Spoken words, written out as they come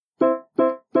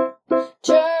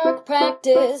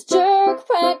practice, jerk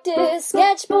practice.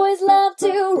 Sketch boys love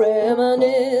to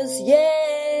reminisce, yeah.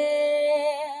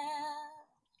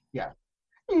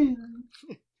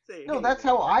 No, that's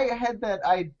how I had that.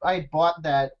 I bought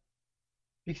that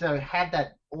because I had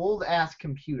that old ass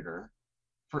computer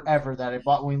forever that I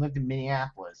bought when we lived in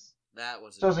Minneapolis. That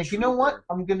was So I was like, you know what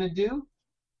I'm gonna do?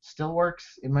 Still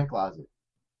works in my closet.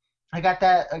 I got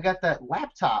that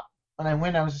laptop. When I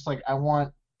went, I was just like, I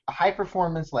want a high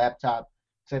performance laptop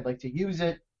because I'd like to use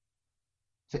it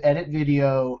to edit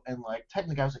video and like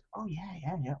technically I was like, oh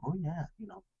yeah, oh yeah,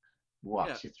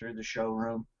 walks you through the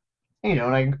showroom. And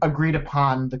I agreed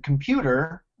upon the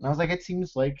computer, and I was like, it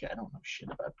seems like I don't know shit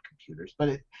about computers, but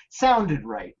it sounded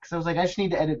right because I was like, I just need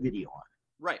to edit video on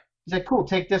it. Right. He's like, cool,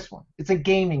 take this one. It's a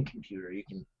gaming computer. You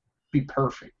can be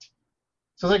perfect.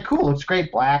 So I was like, cool, looks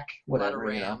great, black, whatever. A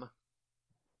lot of RAM.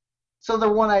 So the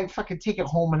one I fucking take it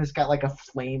home and it's got like a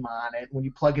flame on it. When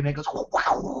you plug it in, it goes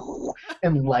wow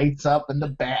and lights up in the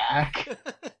back.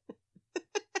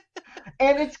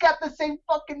 And it's got the same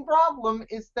fucking problem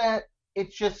is that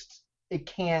it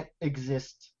can't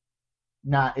exist.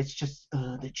 It's just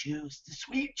the juice, the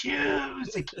sweet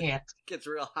juice. It can't. It gets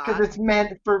real hot. Because it's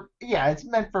meant for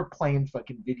playing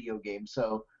fucking video games.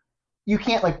 So you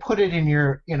can't like put it in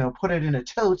a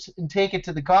tote and take it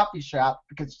to the coffee shop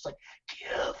because it's like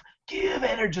give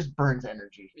it or just burns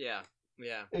energy. Yeah.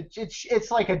 It's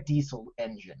like a diesel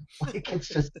engine. Like it's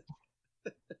just.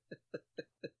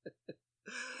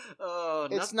 Oh,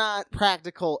 it's not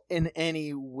practical in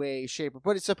any way, shape,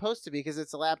 but it's supposed to be because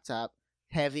it's a laptop,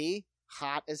 heavy,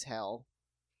 hot as hell,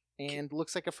 and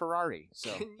looks like a Ferrari.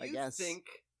 So I guess. Think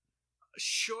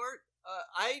short?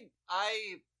 I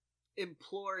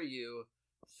implore you,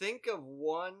 think of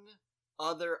one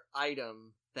other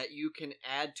item that you can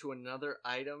add to another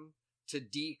item to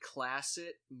declass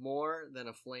it more than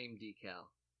a flame decal.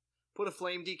 Put a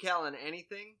flame decal on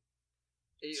anything.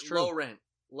 It's true.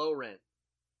 Low rent.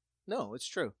 No, it's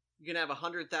true. You can have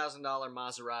 $100,000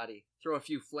 Maserati. Throw a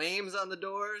few flames on the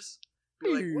doors.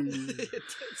 Be like, what? See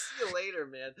you later,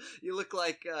 man. You look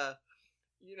like,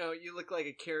 you look like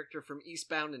a character from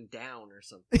Eastbound and Down or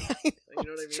something. You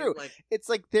know what I mean? True. Like, it's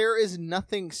like there is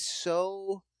nothing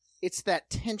so. It's that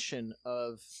tension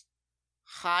of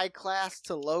high class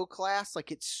to low class.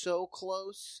 Like it's so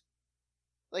close.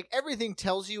 Like everything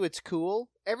tells you it's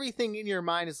cool. Everything in your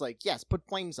mind is like, yes, put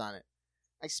flames on it.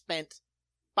 I spent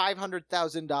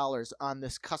 $500,000 on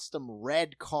this custom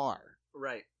red car.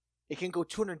 right. It can go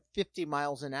 250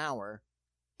 miles an hour.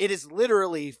 It is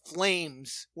literally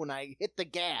flames when I hit the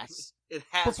gas. It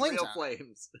has flames real on it.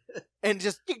 flames. And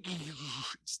just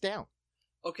it's down.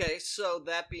 Okay, so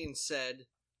that being said,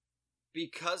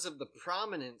 because of the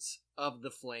prominence of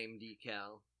the flame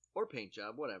decal or paint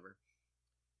job, whatever,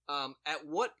 at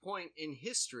what point in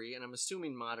history, and I'm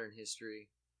assuming modern history,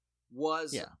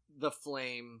 was the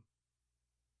flame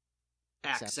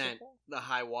accent the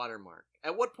high water mark?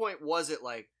 At what point was it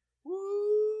like,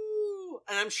 woo?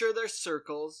 And I'm sure there's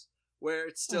circles where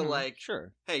it's still like,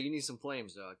 sure, hey, you need some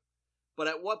flames, dog. But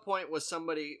at what point was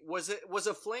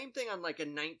a flame thing on like a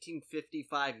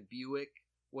 1955 Buick?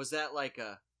 Was that like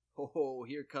a, oh,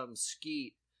 here comes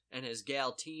Skeet and his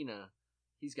gal Tina,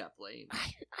 he's got flames?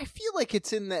 I feel like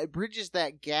it's in that, bridges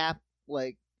that gap,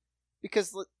 like,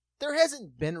 because there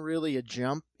hasn't been really a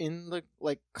jump in the,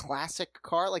 like, classic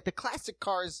car. Like, the classic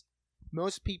cars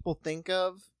most people think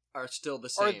of are still the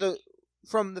same. Are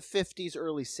from the 50s,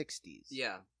 early 60s.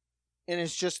 Yeah. And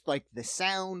it's just, like, the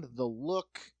sound, the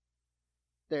look.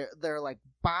 They're like,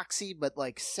 boxy, but,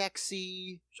 like,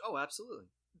 sexy. Oh, absolutely.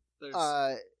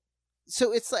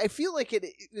 So it's, I feel like it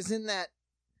was in that,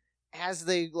 as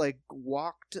they, like,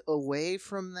 walked away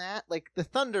from that. Like, the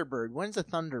Thunderbird. When's a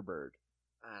Thunderbird?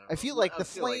 I feel like the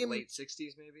flame, like late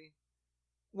 60s maybe.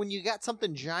 When you got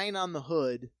something giant on the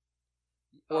hood,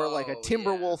 or like a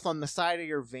Timberwolf on the side of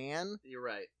your van. You're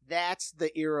right. That's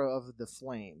the era of the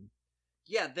flame.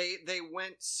 Yeah, they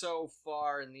went so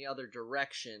far in the other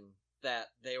direction that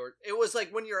it was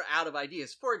like when you're out of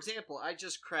ideas. For example, I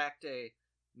just cracked a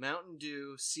Mountain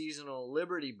Dew seasonal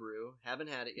Liberty Brew. Haven't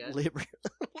had it yet.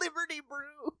 Liberty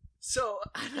Brew. So,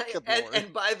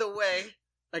 and by the way,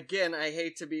 again, I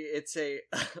hate to be, it's a,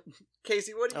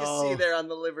 Casey, what do you see there on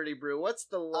the Liberty Brew? What's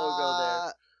the logo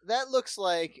there? That looks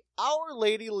like Our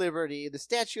Lady Liberty, the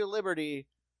Statue of Liberty,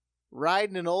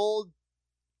 riding an old,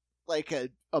 like a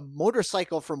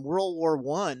motorcycle from World War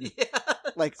I,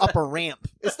 like up a ramp.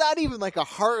 It's not even like a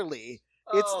Harley.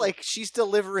 It's like she's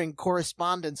delivering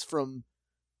correspondence from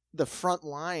the front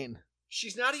line.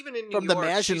 She's not even in New from York. The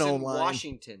Maginot she's in line.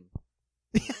 Washington.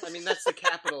 I mean, that's the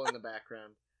capital in the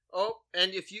background. Oh,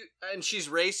 and she's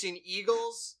racing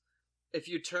eagles if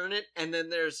you turn it, and then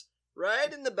there's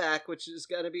right in the back, which is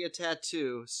got to be a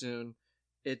tattoo soon.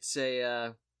 It's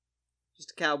a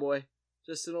just a cowboy,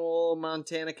 just an old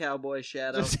Montana cowboy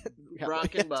shadow,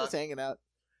 bronking buck. Just hanging out.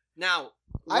 Now,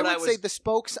 I would say the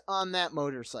spokes on that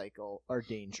motorcycle are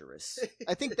dangerous.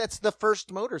 I think that's the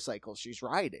first motorcycle she's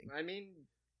riding. I mean,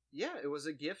 yeah, it was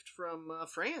a gift from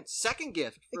France. Second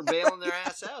gift for bailing their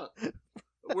ass out.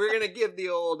 We're gonna give the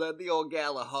old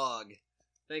gal a hog.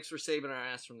 Thanks for saving our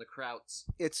ass from the Krauts.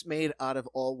 It's made out of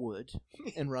all wood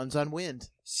and runs on wind.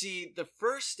 See, the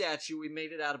first statue, we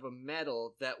made it out of a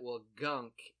metal that will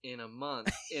gunk in a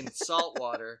month in salt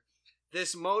water.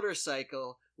 This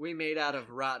motorcycle we made out of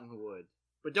rotten wood.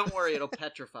 But don't worry, it'll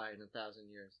petrify in 1,000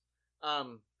 years.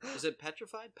 Is it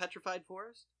petrified? Petrified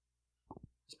forest?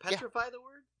 Is petrify the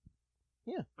word?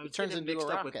 Yeah. It turns into a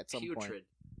rock at some point.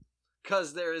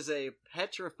 Because there is a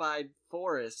petrified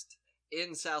forest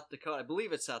in South Dakota. I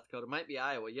believe it's South Dakota. It might be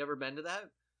Iowa. You ever been to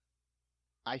that?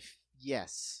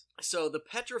 Yes. So the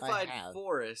petrified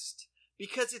forest,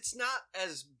 because it's not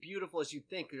as beautiful as you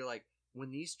think. You're like,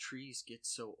 when these trees get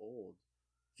so old,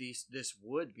 this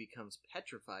wood becomes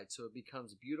petrified, so it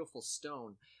becomes beautiful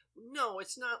stone. No,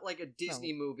 it's not like a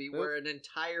Disney movie where an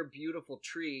entire beautiful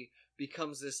tree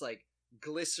becomes this like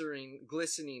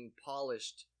glistening,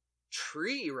 polished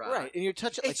tree rock. Right, and you're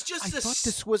touching. It's just I thought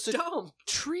this was a stump.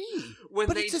 tree,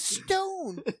 but it's a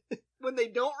stone. When they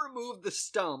don't remove the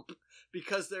stump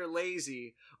because they're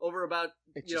lazy, over about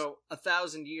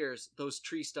 1,000 years, those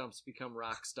tree stumps become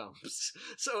rock stumps.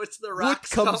 So it's the rock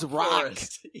comes stump rock.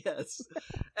 forest. Yes,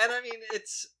 and I mean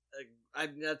it's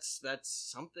that's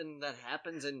something that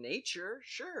happens in nature,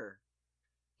 sure,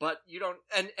 but you don't.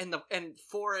 And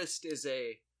forest is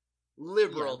a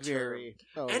liberal term.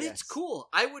 And it's cool.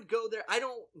 I would go there.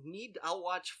 I'll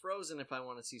watch Frozen if I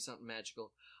want to see something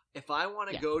magical. If I want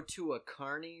to go to a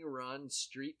Carney Run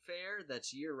street fair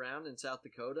that's year round in South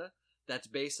Dakota, that's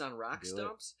based on rock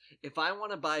stumps. If I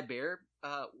want to buy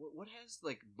what has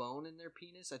like bone in their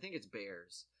penis? I think it's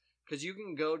bears. Because you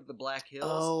can go to the Black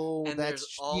Hills and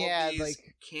there's all these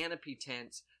like canopy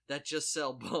tents that just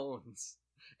sell bones.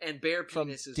 And bear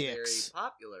penis is very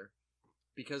popular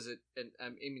because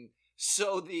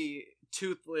so the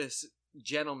toothless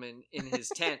gentleman in his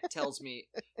tent tells me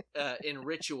in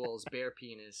rituals bear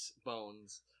penis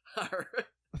bones are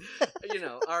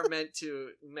meant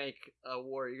to make a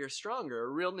warrior stronger. A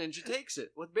real ninja takes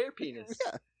it with bear penis.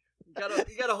 Yeah.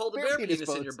 You gotta hold the bear penis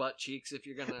in your butt cheeks if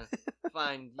you're gonna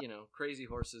find Crazy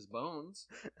Horse's bones.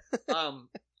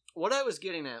 What I was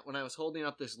getting at when I was holding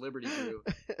up this Liberty Brew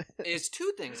is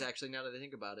two things actually. Now that I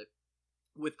think about it,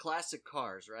 with classic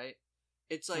cars, right?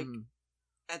 It's like.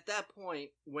 At that point,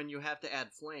 when you have to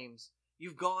add flames,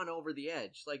 you've gone over the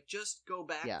edge. Like, just go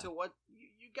back to what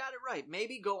you got it right.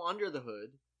 Maybe go under the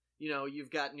hood.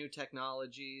 You've got new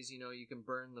technologies. You can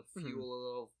burn the fuel a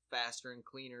little faster and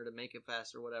cleaner to make it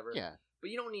faster, whatever. Yeah. But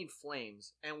you don't need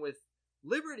flames. And with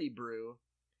Liberty Brew,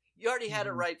 you already had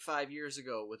it right 5 years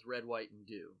ago with Red, White, and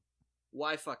Dew.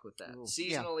 Why fuck with that?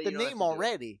 Seasonally, the name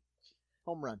already.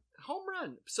 Home run.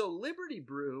 So Liberty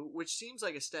Brew, which seems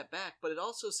like a step back, but it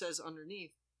also says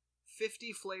underneath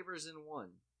 50 flavors in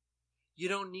one. You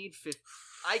don't need 50.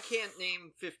 I can't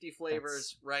name 50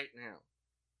 flavors right now.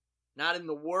 Not in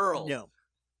the world. No.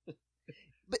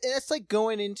 But it's like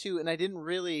going into, and I didn't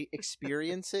really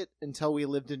experience it until we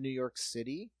lived in New York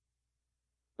City.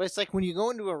 But it's like when you go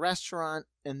into a restaurant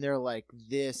and they're like,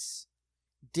 this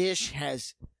dish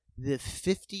has the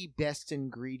 50 best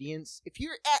ingredients. If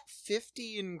you're at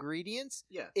 50 ingredients,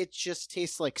 it just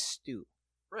tastes like stew.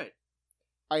 Right.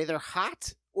 Either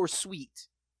hot or sweet.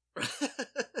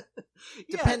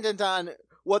 Dependent on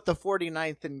what the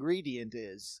 49th ingredient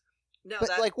is. Now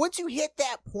but once you hit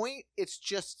that point, it's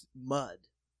just mud.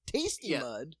 Tasty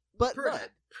mud, but mud.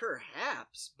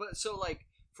 Perhaps. But so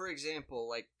for example,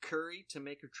 like curry, to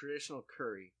make a traditional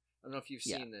curry. I don't know if you've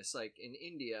seen this. Like in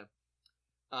India,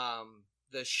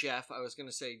 the chef, I was going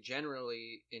to say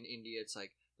generally in India, it's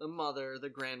like the mother, the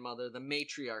grandmother, the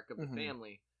matriarch of the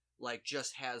family.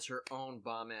 Just has her own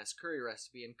bomb-ass curry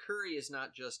recipe. And curry is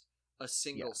not just a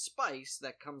single spice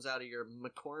that comes out of your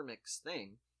McCormick's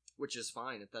thing, which is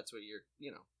fine if that's what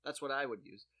that's what I would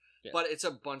use. Yeah. But it's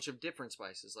a bunch of different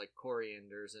spices, like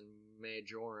corianders and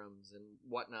majorums and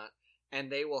whatnot.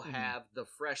 And they will have the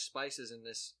fresh spices in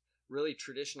this really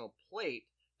traditional plate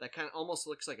that kind of almost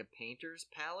looks like a painter's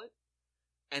palette.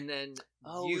 And then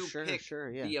you pick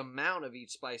the amount of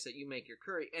each spice that you make your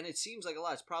curry. And it seems like a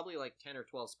lot. It's probably like 10 or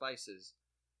 12 spices.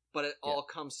 But it all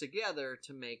comes together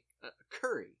to make a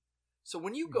curry. So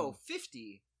when you go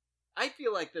 50, I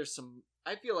feel like there's some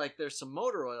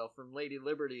motor oil from Lady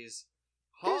Liberty's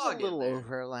hog. There's a little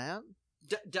overlap.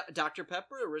 Dr.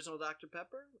 Pepper, original Dr.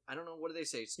 Pepper. I don't know, what do they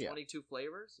say? It's 22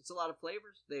 flavors. It's a lot of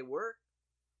flavors. They work.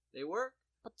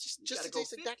 But just gotta a go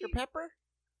taste of 50. Dr. Pepper?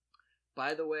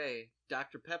 By the way,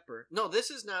 Dr. Pepper. No, this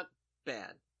is not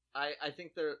bad. I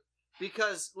think they're,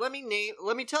 because let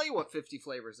me tell you what 50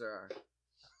 flavors there are.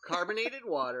 Carbonated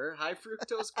water, high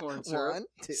fructose corn syrup, 1,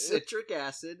 2. citric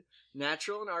acid,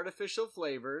 natural and artificial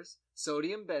flavors,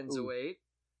 sodium benzoate,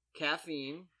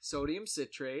 caffeine, sodium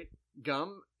citrate,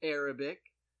 gum arabic,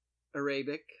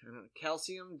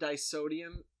 calcium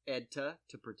disodium EDTA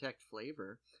to protect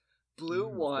flavor, blue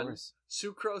of 1, course.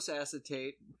 sucrose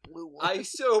acetate, Blue one.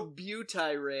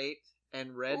 isobutyrate,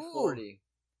 and red Ooh. 40.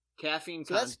 Caffeine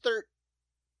So that's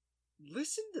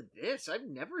Listen to this. I've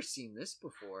never seen this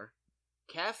before.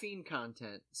 Caffeine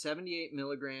content, 78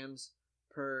 milligrams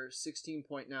per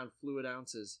 16.9 fluid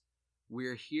ounces.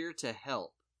 We're here to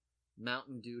help.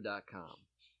 MountainDew.com.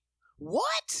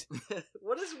 What?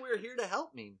 What does "we're here to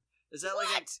help" mean? Is that like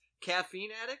What? a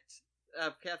caffeine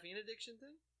caffeine addiction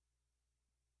thing?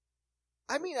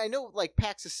 I mean, I know like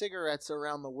packs of cigarettes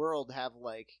around the world have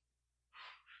like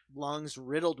lungs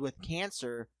riddled with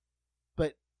cancer,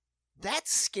 but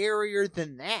that's scarier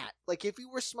than that. Like if you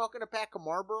were smoking a pack of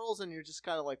Marlboros and you're just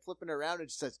kind of like flipping around, it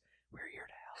just says, "We're here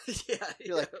to help." Yeah.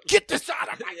 You're like, "Get this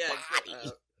out of my Yeah,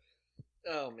 body!"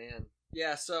 oh man.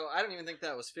 Yeah, so I don't even think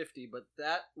that was 50, but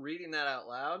reading that out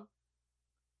loud,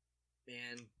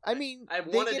 man. I mean, I have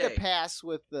they one a get day. a pass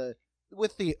with the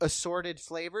assorted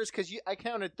flavors because I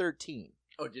counted 13,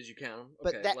 Oh, did you count 'em?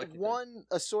 but Okay, that lucky thing. one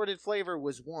assorted flavor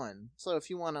was 1. So if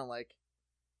you want to like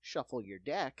shuffle your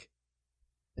deck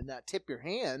and not tip your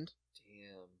hand,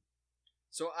 Damn.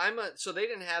 So so they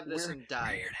didn't have this in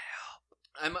diet.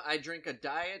 I drink a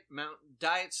diet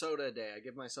soda a day. I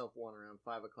give myself one around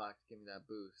 5 o'clock to give me that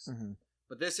boost. Mhm.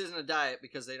 But this isn't a diet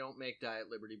because they don't make Diet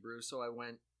Liberty Brew, so I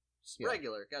went Yeah.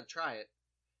 regular. Got to try it.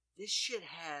 This shit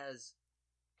has,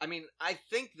 I mean, I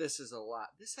think this is a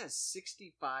lot. This has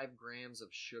 65 grams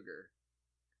of sugar.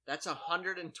 That's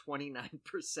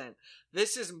 129%.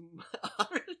 This is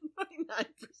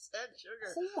 129%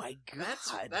 sugar. Oh my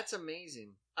god! That's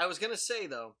amazing. I was gonna say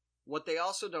though, what they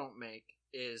also don't make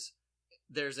is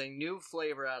there's a new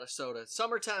flavor out of soda,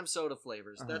 summertime soda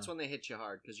flavors. That's when they hit you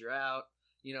hard because you're out.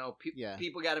 You know, Yeah.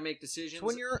 people got to make decisions So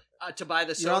when you're to buy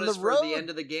the you're on sodas the for the road. end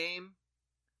of the game.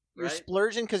 you're Right?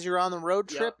 splurging because you're on the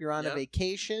road Yep, trip, you're on yep. a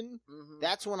vacation. Mhm.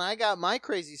 That's when I got my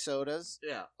crazy sodas.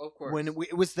 Yeah, of course. When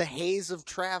it was the haze of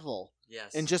travel,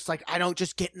 yes, and just like I don't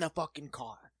just get in the fucking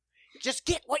car. Just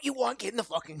get what you want. Get in the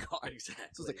fucking car. exactly.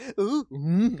 So it's like, ooh,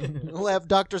 we'll have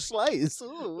Dr. Slice.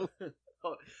 Ooh.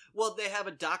 Well, they have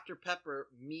a Dr. Pepper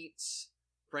meets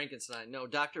Frankenstein. No,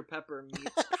 Dr. Pepper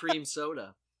meets cream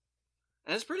soda,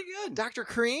 and it's pretty good. Dr.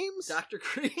 Creams? Dr.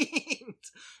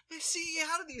 Creams. See,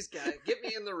 how do these guys get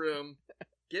me in the room?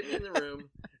 Get me in the room.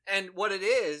 And what it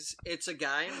is, it's a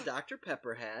guy in a Dr.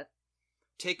 Pepper hat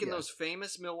taking Yeah. those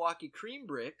famous Milwaukee cream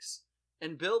bricks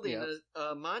and building Yep.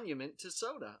 a monument to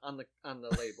soda on the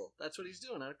label. That's what he's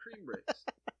doing out of cream bricks.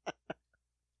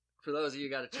 For those of you who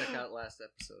got to check out last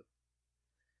episode.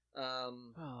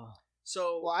 Oh.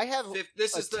 So Well, I have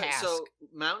this a is the task. so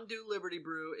Mountain Dew Liberty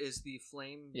Brew is the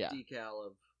flame Yeah. decal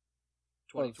of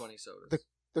 2020 sodas.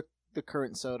 the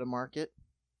current soda market.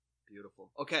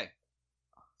 Beautiful. Okay.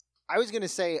 I was going to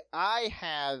say I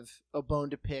have a bone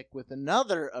to pick with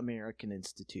another American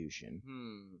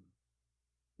institution,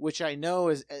 which I know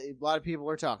is a lot of people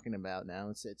are talking about now.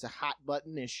 It's a hot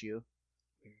button issue.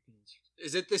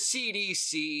 Is it the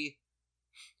CDC?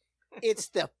 It's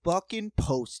the fucking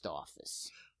post office.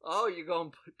 Oh, you're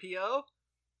going PO?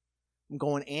 I'm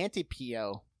going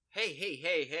anti-PO.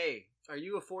 Hey. Are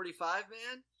you a 45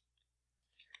 man?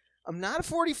 I'm not a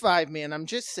 45 man. I'm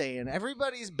just saying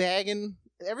everybody's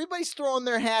throwing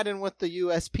their hat in with the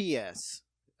USPS.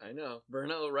 I know.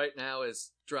 Bruno right now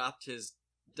has dropped his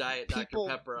Diet People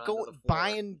Dr. Pepper on go the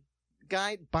floor.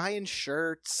 buying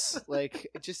shirts, like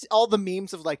just all the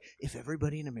memes of like if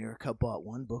everybody in America bought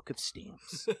one book of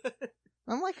stamps.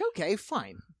 I'm like, okay,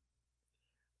 fine.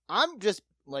 I'm just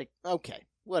like, okay,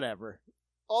 whatever.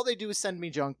 All they do is send me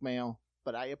junk mail,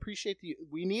 but I appreciate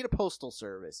we need a postal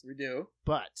service. We do.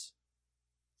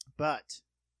 But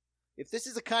if this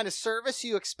is the kind of service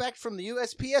you expect from the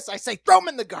USPS, I say throw them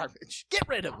in the garbage. Get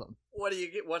rid of them. What do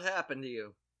you get? What happened to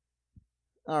you?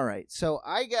 All right, so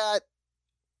I got,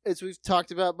 as we've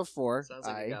talked about before, Sounds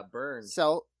like I you got burned.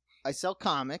 I sell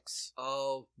comics.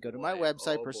 Oh, Go to my boy.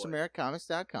 website, Oh, boy.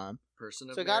 PersonAmericaComics.com. Person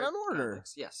of So I got Merit an order.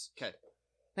 Comics. Yes. Okay.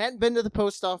 I hadn't been to the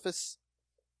post office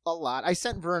a lot. I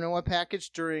sent Verno a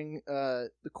package during the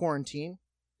quarantine.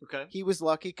 Okay. He was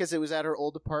lucky because it was at our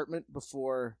old apartment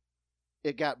before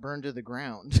it got burned to the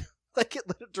ground. Like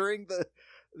during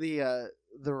the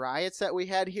riots that we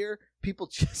had here, people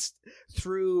just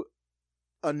threw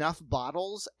enough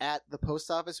bottles at the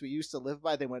post office we used to live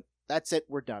by. They went, "That's it,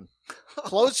 we're done,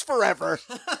 closed forever."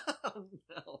 Oh,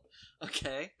 no.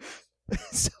 Okay.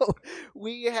 So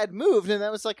we had moved, and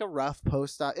that was like a rough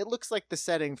post office. It looks like the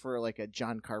setting for like a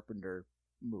John Carpenter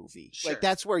movie. Sure. Like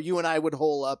that's where you and I would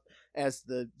hole up as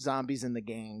the zombies and the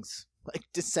gangs like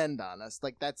descend on us.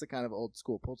 Like that's the kind of old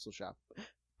school post office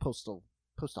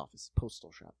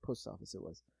it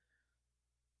was.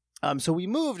 So we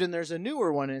moved, and there's a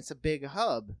newer one, and it's a big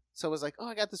hub. So I was like, oh,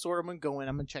 I got this order. I'm gonna go in.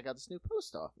 I'm gonna check out this new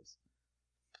post office.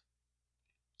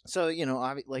 So,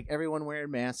 like everyone wearing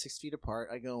masks 6 feet apart.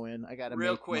 I go in. I gotta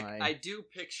real make quick. my... I do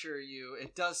picture you.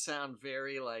 It does sound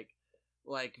very like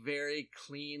very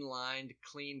clean lined,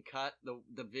 clean cut.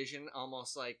 The vision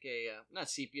almost like a not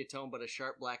sepia tone, but a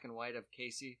sharp black and white of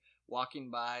Casey walking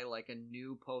by like a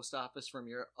new post office from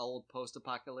your old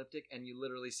post-apocalyptic, and you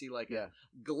literally see like a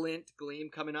gleam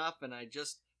coming up. And I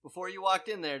just before you walked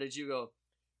in there, did you go?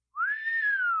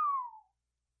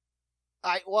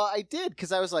 I did,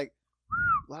 because I was like,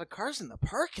 a lot of cars in the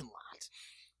parking lot.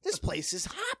 This place is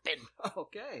hopping.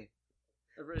 Okay.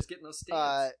 Everybody's getting those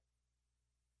stamps.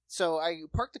 So I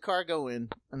parked the car, go in,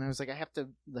 and I was like, I had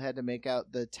to make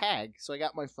out the tag. So I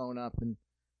got my phone up and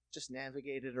just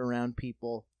navigated around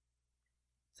people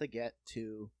to get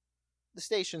to the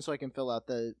station so I can fill out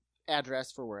the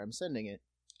address for where I'm sending it.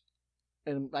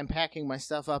 And I'm packing my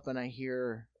stuff up, and I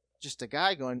hear just a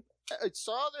guy going, I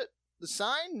saw the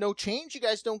sign, no change. You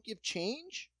guys don't give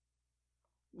change?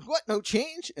 What, no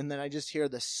change? And then I just hear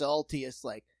the saltiest,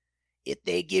 like, if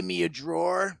they give me a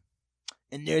drawer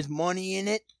and there's money in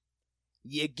it,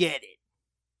 you get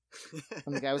it.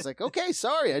 And the guy was like, okay,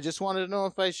 sorry, I just wanted to know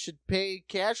if I should pay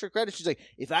cash or credit. She's like,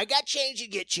 if I got change, you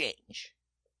get change.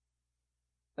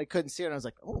 I couldn't see it, and I was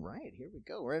like, oh, right, here we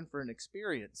go. We're in for an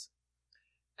experience.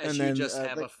 As and you then, just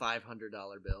have a $500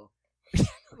 bill.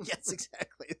 Yes,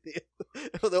 exactly.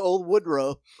 The old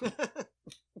Woodrow.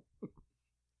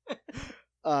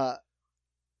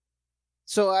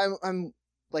 So I'm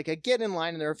like, I get in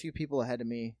line, and there are a few people ahead of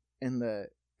me, and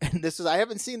I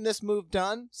haven't seen this move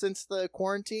done since the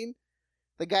quarantine.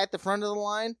 The guy at the front of the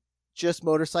line, just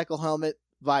motorcycle helmet,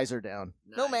 visor down,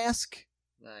 no Nice. mask.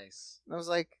 Nice. And I was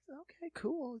like, okay,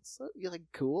 cool. You're like,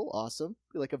 cool, awesome.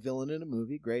 You're like a villain in a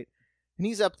movie, great. And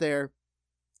he's up there.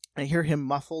 I hear him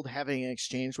muffled having an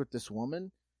exchange with this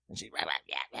woman, and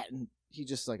and he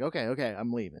just like, okay,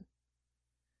 I'm leaving.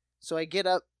 So I get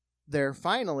up there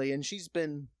finally, and she's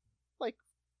been like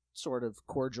sort of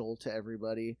cordial to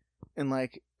everybody. And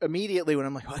like immediately when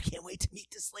I'm like, oh, I can't wait to meet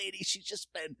this lady, she's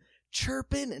just been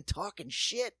chirping and talking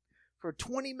shit for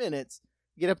 20 minutes.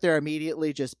 Get up there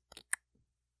immediately,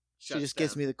 she just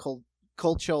gives me the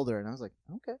cold shoulder, and I was like,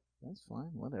 okay, that's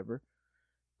fine, whatever.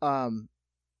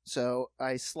 So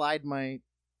I slide my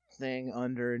thing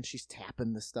under, and she's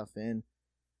tapping the stuff in,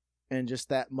 and just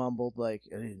that mumbled like,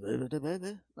 I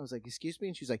was like, excuse me,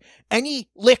 and she's like,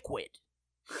 any liquid,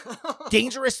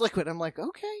 dangerous liquid. I'm like,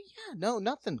 okay, yeah, no,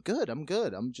 nothing, good, I'm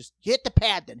good. I'm just hit the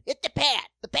pad, then hit the pad.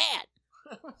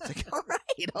 It's like,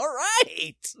 all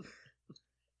right.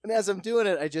 And as I'm doing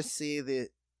it, I just see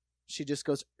she just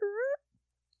goes,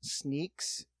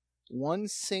 sneaks one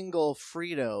single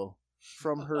Frito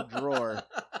from her drawer,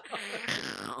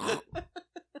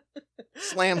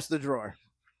 slams the drawer.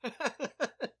 So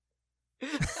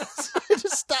I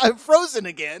just stop, frozen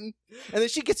again, and then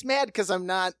she gets mad because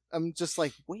I'm just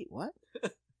like, wait, what?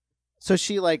 So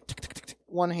she like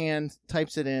one hand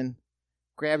types it in,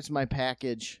 grabs my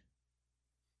package,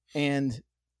 and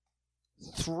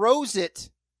throws it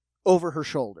over her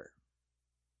shoulder.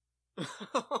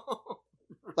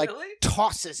 Like, really?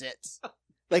 tosses it.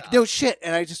 Like, no shit.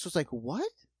 And I just was like,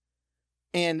 what?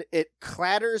 And it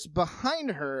clatters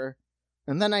behind her.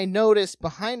 And then I notice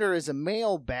behind her is a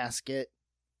mail basket.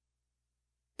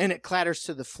 And it clatters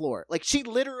to the floor. Like, she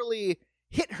literally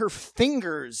hit her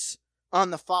fingers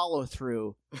on the follow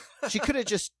through. She could have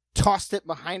just tossed it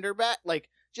behind her back. Like,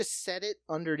 just set it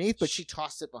underneath. But she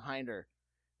tossed it behind her.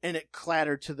 And it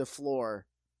clattered to the floor.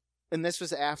 And this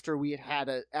was after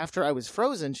after I was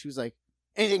frozen. She was like,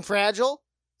 anything fragile?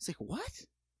 It's like, what?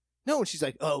 No. And she's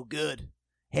like, oh, good.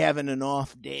 Having an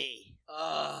off day.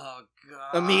 Oh,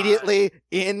 God. Immediately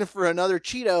in for another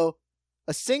Cheeto.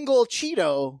 A single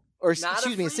Cheeto, or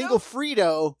excuse me, a single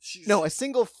Frito. No, a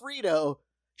single Frito,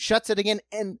 shuts it again,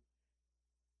 and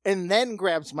then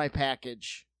grabs my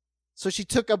package. So she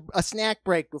took a snack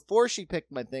break before she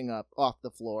picked my thing up off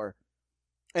the floor,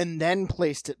 and then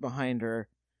placed it behind her.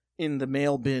 in the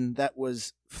mail bin that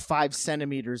was 5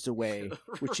 centimeters away,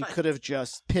 which he Right. could have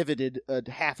just pivoted a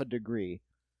half a degree.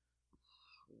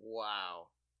 Wow.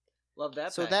 Love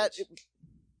that. So package.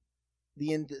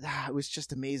 it was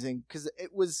just amazing because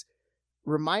it was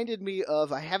reminded me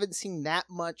of, I haven't seen that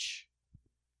much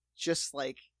just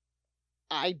like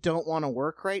I don't want to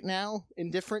work right now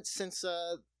indifference since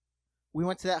we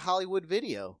went to that Hollywood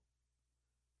Video.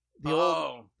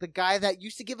 The guy that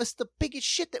used to give us the biggest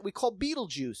shit that we call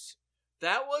Beetlejuice.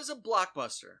 that was a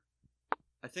Blockbuster.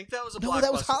 I think that was a No, Blockbuster.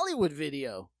 that was Hollywood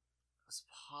Video. It was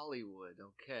Hollywood.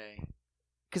 Okay.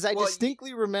 Because I Well,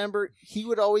 distinctly remember he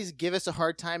would always give us a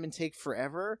hard time and take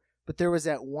forever. But there was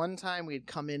that one time we'd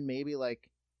come in maybe like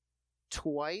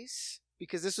twice.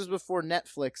 Because this was before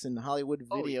Netflix and Hollywood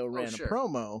Video ran sure. a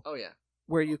promo Oh yeah.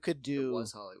 where you could It do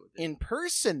was Hollywood.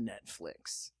 in-person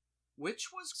Netflix.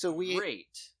 Which was So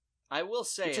great. I will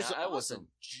say, Which is I was awesome.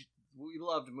 we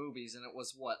loved movies, and it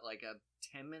was what, like a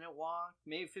 10-minute walk,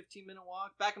 maybe 15-minute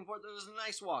walk, back and forth. It was a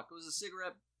nice walk. It was a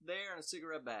cigarette there and a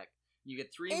cigarette back. You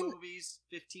get 3 And- movies,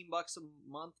 $15 a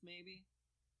month, maybe.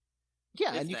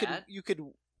 Yeah, If and that.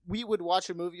 we would watch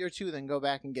a movie or two, then go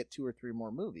back and get 2 or 3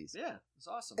 more movies. Yeah, it's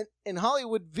awesome. And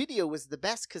Hollywood Video was the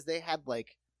best because they had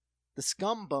like the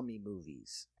scum bummy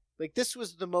movies. Like this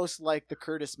was the most like the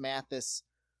Curtis Mathis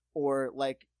or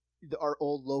like our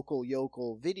old local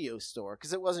yokel video store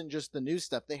because it wasn't just the new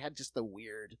stuff. They had just the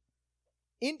weird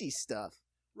indie stuff.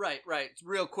 Right.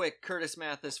 Real quick, Curtis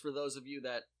Mathis, for those of you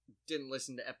that didn't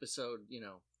listen to episode,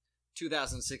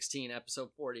 2016, episode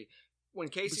 40. When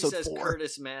Casey Episode says 4.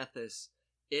 Curtis Mathis,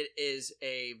 it is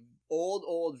a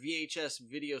old VHS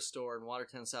video store in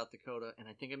Watertown, South Dakota, and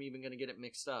I think I'm even going to get it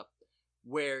mixed up,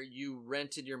 where you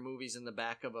rented your movies in the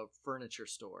back of a furniture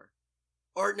store.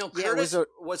 Or no, Yeah, Curtis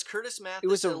was Curtis Mathis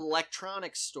was an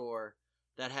electronics store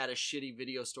that had a shitty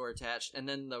video store attached, and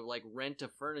then the like rent a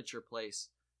furniture place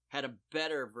had a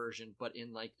better version, but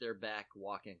in like their back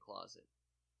walk-in closet.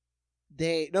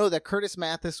 That Curtis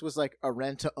Mathis was like a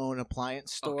rent-to-own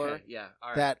appliance store. Okay, yeah, all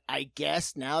right. That I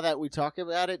guess now that we talk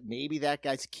about it, maybe that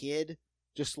guy's kid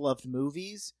just loved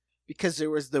movies because there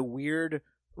was the weird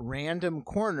random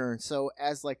corner. So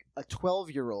as like a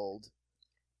 12-year-old,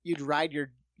 you'd ride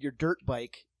your dirt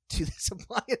bike to this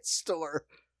appliance store,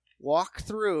 walk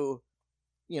through,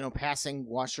 passing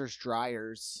washers,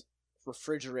 dryers,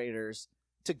 refrigerators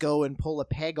to go and pull a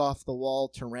peg off the wall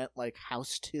to rent like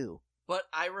House 2 But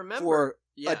I remember for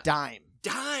yeah, a dime.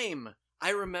 dime. I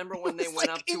remember when It they was, went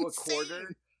like, up to insane. a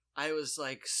quarter. I was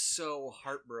like so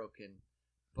heartbroken.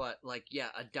 But like, yeah,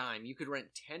 a dime. You could rent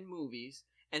 10 movies,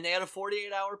 and they had a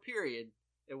 48-hour period.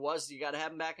 It was, you got to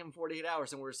have them back in 48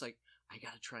 hours, and we're just like, I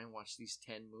got to try and watch these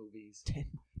 10 movies. 10.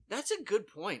 That's a good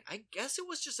point. I guess it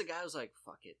was just a guy who was like,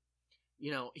 fuck it.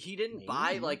 He didn't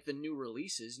buy Maybe. like the new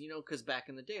releases, because back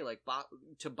in the day, like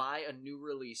to buy a new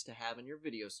release to have in your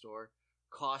video store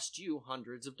cost you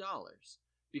hundreds of dollars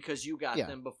because you got Yeah.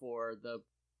 them before the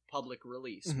public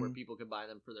release where Mhm. people could buy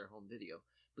them for their home video.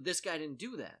 But this guy didn't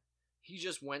do that. He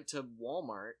just went to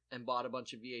Walmart and bought a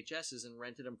bunch of VHSs and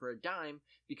rented them for a dime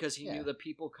because he Yeah. knew the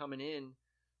people coming in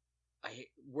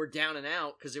were down and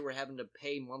out because they were having to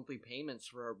pay monthly payments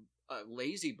for a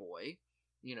lazy boy,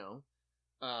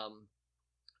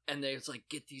 and they was like,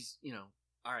 get these,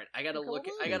 all right, I gotta Look at look,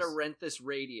 all I gotta movies. rent this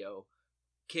radio.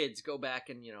 Kids, go back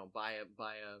and buy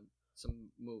some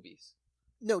movies.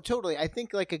 No, totally. I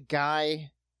think like a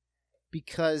guy,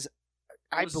 because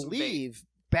I was some bait. believe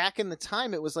back in the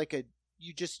time it was like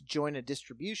you just join a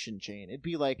distribution chain. It'd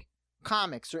be like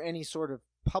comics or any sort of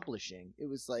publishing. It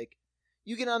was like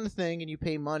you get on the thing and you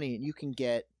pay money and you can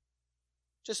get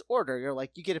just order. You're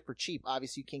like, you get it for cheap.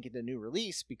 Obviously, you can't get the new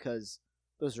release because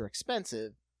those are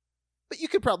expensive. But you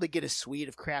could probably get a suite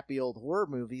of crappy old horror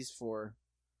movies for,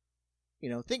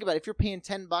 think about it. If you're paying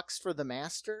 $10 for the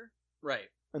master Right.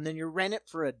 and then you rent it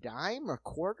for a dime or a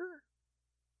quarter,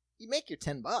 you make your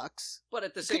 $10. But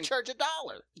at the You same could charge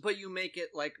 $1. but you make it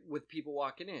like with people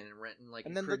walking in and renting like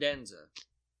And a then the- credenza.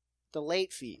 The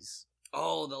late fees.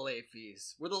 Oh, the late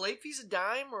fees. Were the late fees a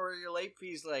dime or were your late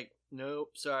fees like,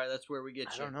 nope, sorry, that's where we get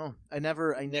I you. don't know. I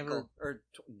never Nickel or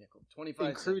nickel, 25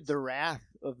 include cents. the wrath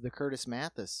of the Curtis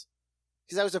Mathis.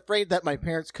 Because I was afraid that my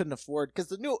parents couldn't afford. Because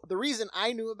the reason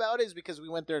I knew about it is because we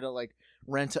went there to like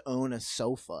rent to own a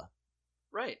sofa.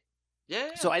 Right.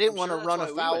 Yeah. So I didn't I'm want sure to that's run why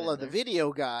we afoul went in of the there.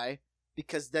 video guy.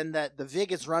 Because then the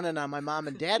VIG is running on my mom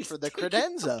and dad for the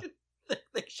credenza.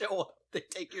 They show up, they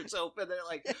take your sofa, and they're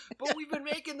like, but we've been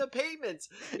making the payments.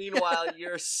 Meanwhile,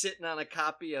 you're sitting on a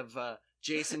copy of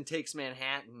Jason Takes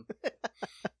Manhattan.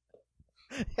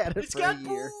 Had it It's for got a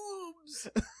year. boobs.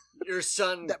 Your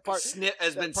son That part-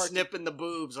 has been part- snipping the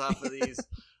boobs off of these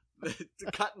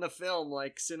cutting the film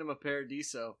like Cinema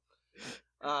Paradiso.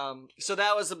 So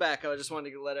that was the back. I just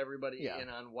wanted to let everybody in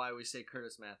on why we say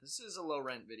Curtis Mathis. This is a low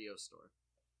rent video store.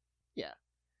 Yeah.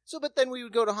 So, but then we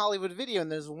would go to Hollywood Video,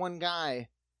 and there's one guy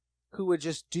who would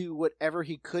just do whatever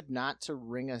he could not to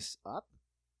ring us up.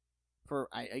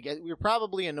 I guess we were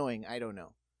probably annoying. I don't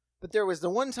know. But there was the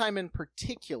one time in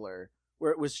particular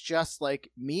where it was just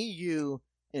like me, you,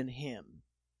 and him.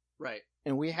 Right.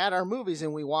 And we had our movies,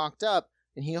 and we walked up,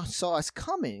 and he saw us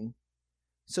coming.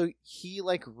 So he,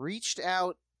 like, reached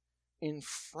out in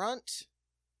front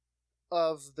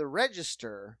of the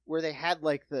register where they had,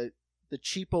 like, the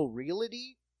cheapo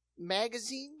realty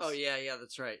magazines. Oh, yeah,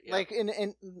 that's right. Yeah. Like,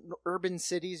 in urban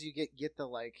cities, you get the,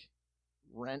 like,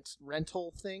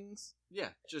 rental things. Yeah,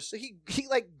 just... So he,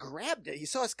 like, grabbed it. He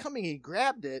saw us coming, he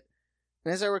grabbed it.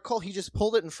 And as I recall, he just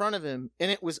pulled it in front of him,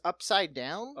 and it was upside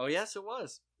down. Oh, yes, it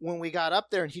was. When we got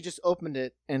up there, and he just opened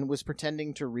it and was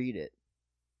pretending to read it.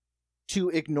 To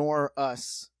ignore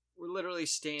us. We're literally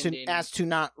standing... As to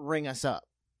not ring us up.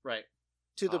 Right.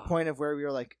 To the point of where we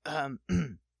were like,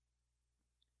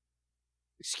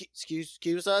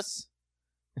 excuse us?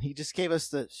 And he just gave us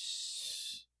the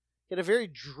shh. He had a very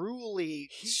drooly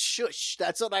shush.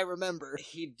 That's what I remember.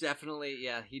 He definitely,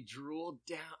 he drooled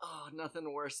down. Oh,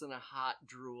 nothing worse than a hot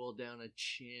drool down a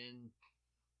chin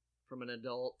from an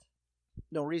adult.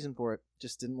 No reason for it.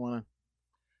 Just didn't want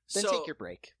to. Then take your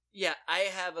break. Yeah, I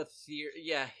have a theory.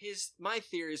 Yeah, my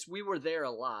theory is we were there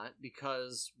a lot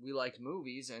because we liked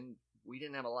movies and we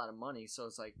didn't have a lot of money. So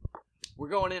it's like, we're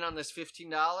going in on this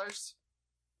 $15.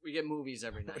 We get movies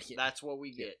every night. Yeah. That's what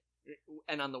we get.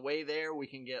 And on the way there, we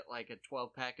can get like a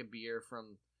 12-pack of beer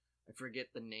from, I forget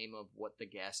the name of what the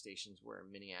gas stations were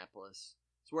in Minneapolis.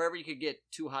 It's wherever you could get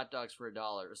 2 hot dogs for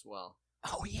 $1 as well.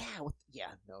 Oh, yeah.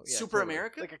 Super totally.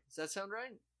 America? Does that sound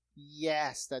right?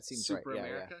 Yes, that seems right. Super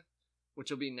America? Yeah. Which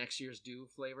will be next year's Dew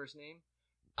flavor's name.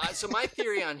 So my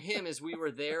theory on him is we were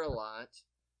there a lot,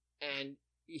 and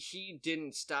he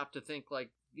didn't stop to think, like,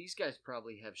 these guys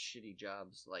probably have shitty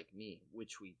jobs like me,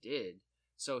 which we did.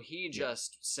 So he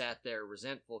just sat there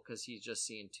resentful because he's just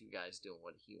seeing 2 guys doing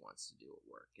what he wants to do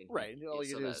at work. And right, all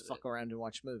you do is fuck around and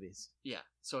watch movies. Yeah,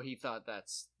 so he thought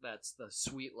that's the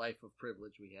sweet life of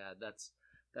privilege we had. That's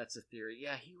a theory.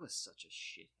 Yeah, he was such a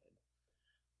shithead.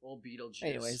 Old Beetlejuice.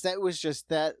 Anyways, that was just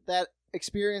that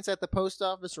experience at the post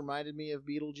office reminded me of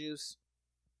Beetlejuice.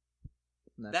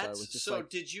 And that's why it was just so. Like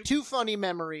did you 2 funny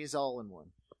memories all in one?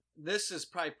 This is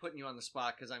probably putting you on the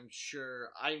spot because I'm sure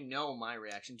I know my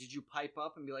reaction. Did you pipe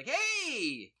up and be like,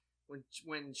 "Hey,"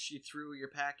 when she threw your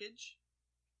package?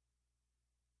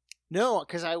 No,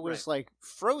 because I was like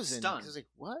frozen. Stunned. I was like,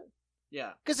 "What?"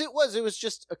 Yeah, because it was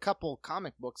just a couple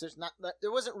comic books.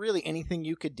 There wasn't really anything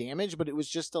you could damage, but it was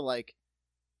just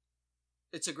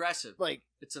it's aggressive. Like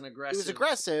it's an aggressive. It was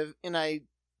aggressive, and I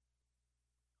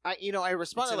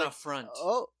responded it's an like, affront.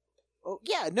 Oh,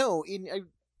 yeah, no,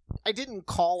 I didn't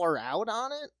call her out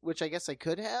on it, which I guess I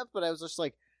could have, but I was just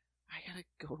like, I gotta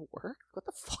go to work? What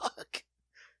the fuck?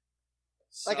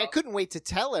 So, like, I couldn't wait to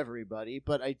tell everybody,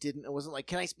 but I didn't. It wasn't like,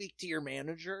 can I speak to your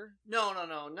manager? No,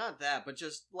 not that, but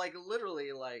just, like,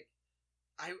 literally, like,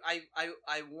 I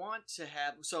want to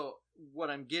have, so what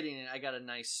I'm getting, I got a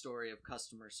nice story of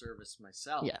customer service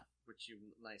myself, which you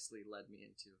nicely led me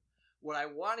into. What I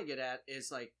want to get at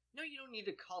is, like, no, you don't need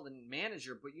to call the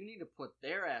manager, but you need to put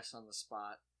their ass on the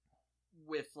spot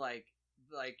with, like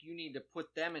you need to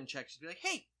put them in check. Just be like,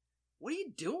 hey, what are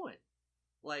you doing?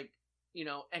 Like,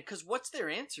 and because what's their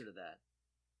answer to that?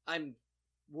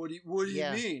 What do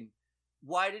you mean?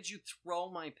 Why did you throw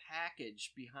my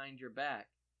package behind your back?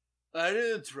 I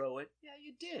didn't throw it. Yeah,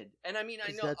 you did. And I mean,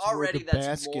 I know already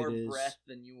that's more breath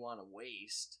than you want to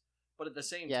waste. But at the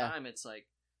same time, it's like,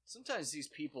 sometimes these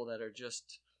people that are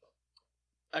just,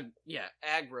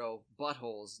 aggro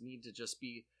buttholes need to just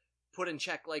be put in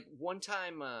check. Like, one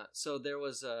time, so there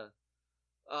was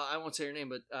I won't say her name,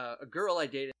 but a girl I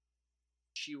dated,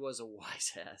 she was a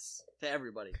wise ass to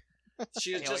everybody.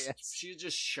 She was she was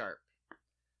just sharp.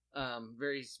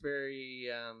 Very, very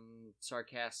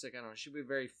sarcastic. I don't know. She'd be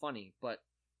very funny, but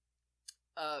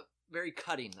very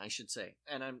cutting, I should say.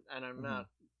 And I'm not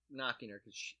knocking her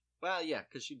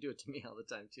because she'd do it to me all the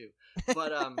time too.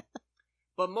 But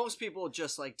but most people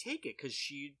just like take it because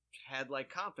she had like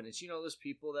confidence. Those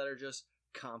people that are just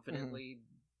confidently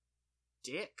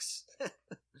dicks.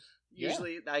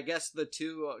 Usually, I guess the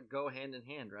two go hand in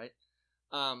hand, right?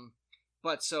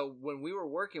 But so when we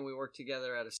worked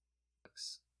together at a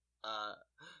Starbucks.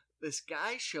 This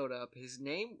guy showed up. His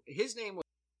name was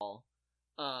Paul.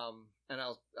 And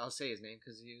I'll say his name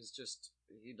because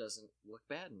he doesn't look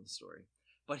bad in the story.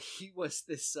 But he was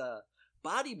this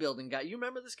bodybuilding guy. You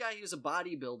remember this guy? He was a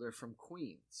bodybuilder from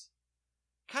Queens.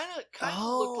 Kind of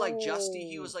looked like Justy.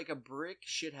 He was like a brick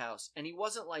shithouse, and he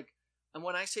wasn't like. And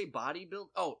when I say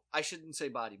I shouldn't say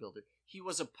bodybuilder. He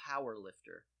was a power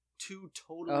lifter. Two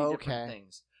totally different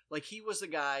things. Like, he was the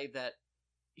guy that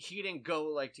he didn't go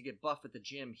like to get buff at the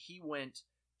gym. He went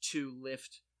to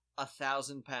lift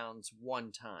 1,000 pounds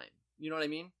one time. You know what I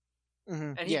mean?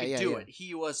 Mm-hmm. And he could do it.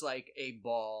 He was like a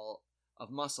ball of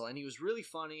muscle, and he was really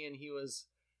funny, and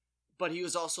but he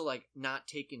was also like not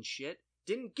taking shit.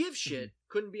 Didn't give shit,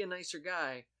 couldn't be a nicer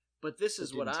guy, but this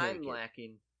is what I'm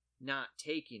lacking, not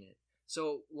taking it.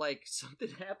 So, like, something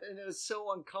happened, and it was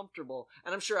so uncomfortable,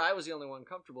 and I'm sure I was the only one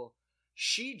uncomfortable.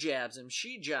 She jabs him,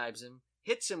 she jibes him,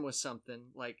 hits him with something,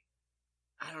 like,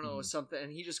 I don't know, something,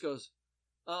 and he just goes,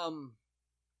 are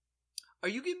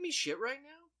you giving me shit right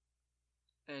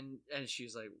now? And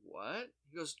she's like, what?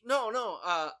 He goes, no,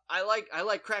 I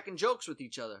like cracking jokes with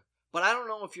each other, but I don't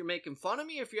know if you're making fun of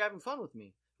me or if you're having fun with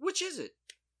me. Which is it?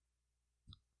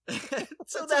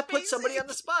 So that puts somebody on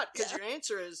the spot, because your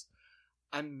answer is,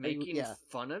 I'm making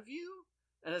fun of you?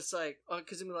 And it's like,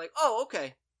 because I'm like, oh,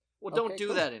 okay. Well, don't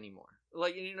do that anymore.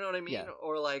 Like, you know what I mean? Yeah.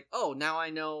 Or like, oh, now I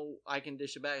know I can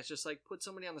dish it back. It's just like, put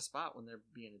somebody on the spot when they're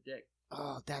being a dick.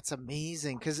 Oh, that's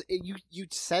amazing. Because you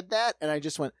said that, and I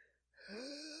just went...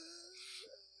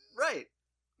 Right.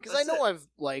 Because I know I've,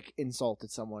 like,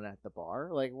 insulted someone at the bar.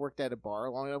 Like, worked at a bar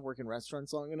long enough, worked in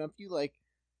restaurants long enough. You, like...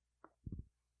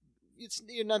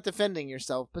 You're not defending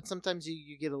yourself, but sometimes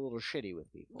you get a little shitty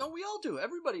with people. No, we all do.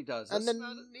 Everybody does. And then,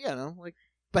 like...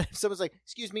 But if someone's like,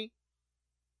 excuse me,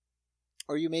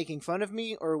 are you making fun of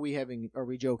me, or are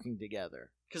we joking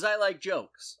together? Because I like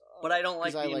jokes, but I don't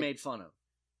like being made fun of.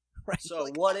 Right. So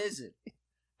what is it?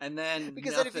 And then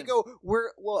because then if you go,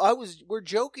 we're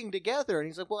joking together, and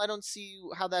he's like, well, I don't see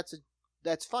how that's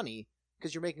funny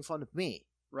because you're making fun of me.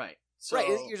 Right. So,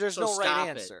 right. There's no right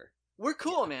answer. We're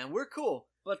cool, man. We're cool,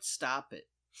 but stop it.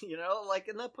 You know, like,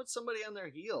 and that puts somebody on their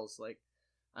heels. Like,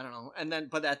 I don't know. And then,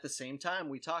 but at the same time,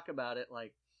 we talk about it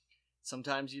like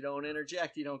sometimes you don't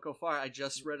interject, you don't go far. I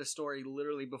just read a story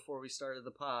literally before we started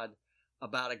the pod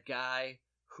about a guy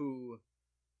who,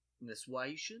 and this is why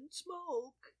you shouldn't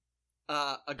smoke.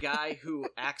 A guy who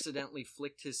accidentally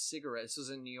flicked his cigarette. This was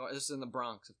in New York. This is in the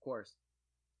Bronx, of course,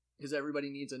 because everybody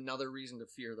needs another reason to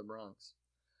fear the Bronx.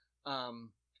 A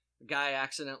guy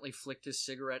accidentally flicked his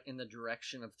cigarette in the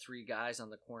direction of three guys on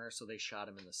the corner, so they shot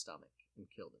him in the stomach and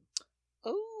killed him.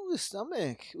 Oh, the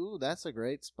stomach. Ooh, that's a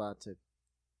great spot to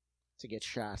get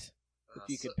shot. If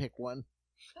you could pick one.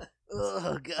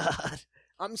 Oh, God.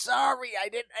 I'm sorry. I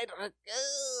didn't.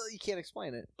 You can't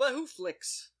explain it. But who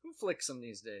flicks them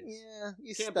these days? Yeah,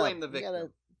 you can't blame the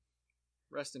victim.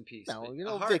 Rest in peace. No, you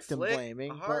know, victim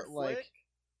blaming, but like,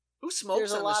 who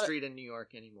smokes on the street in New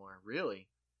York anymore? Really?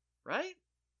 Right?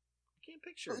 I can't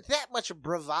picture it. That much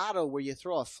bravado where you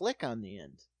throw a flick on the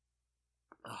end.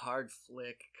 A hard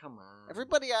flick. Come on.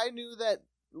 Everybody I knew that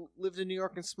lived in New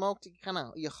York and smoked,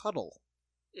 you huddle.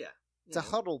 Yeah. It's a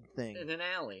huddled thing. In an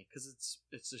alley, because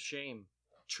it's a shame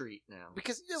treat now.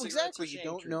 Because, exactly, you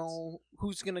don't know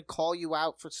who's going to call you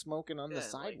out for smoking on the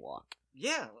sidewalk.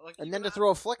 And then to throw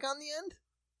a flick on the end?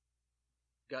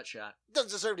 Gut shot.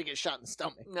 Doesn't deserve to get shot in the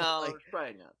stomach. No, it's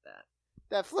probably not that.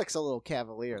 That flick's a little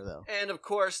cavalier, though. And, of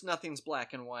course, nothing's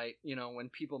black and white. You know, when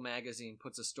People magazine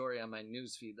puts a story on my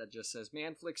newsfeed that just says,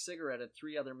 man flicks cigarette at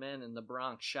 3 other men in the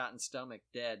Bronx, shot in stomach,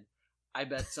 dead, I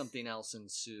bet something else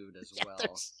ensued as well.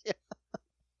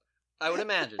 I would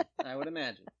imagine.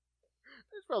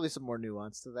 There's probably some more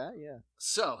nuance to that, yeah.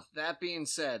 So, that being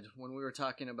said, when we were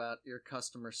talking about your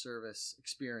customer service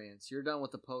experience, you're done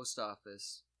with the post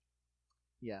office.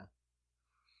 Yeah.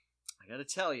 I gotta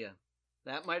tell you,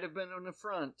 that might have been on the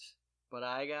front, but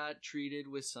I got treated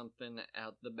with something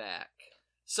out the back.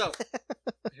 So,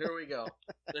 here we go.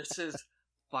 This is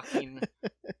fucking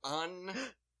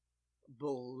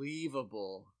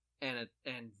unbelievable and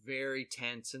very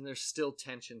tense, and there's still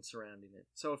tension surrounding it.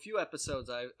 So, a few episodes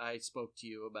I spoke to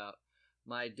you about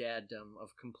my daddom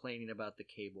of complaining about the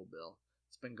cable bill.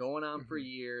 It's been going on for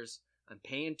years. I'm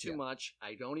paying too much.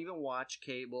 I don't even watch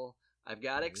cable. I've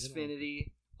got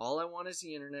Xfinity. All I want is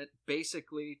the internet,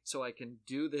 basically, so I can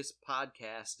do this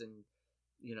podcast and,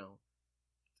 you know,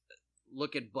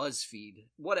 look at BuzzFeed,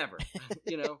 whatever,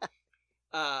 you know.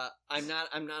 I'm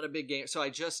not a big gamer, so I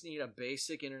just need a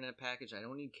basic internet package. I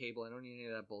don't need cable. I don't need any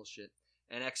of that bullshit.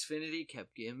 And Xfinity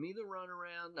kept giving me the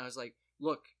runaround. I was like,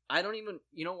 look, I don't even,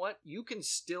 you know what? You can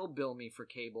still bill me for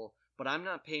cable, but I'm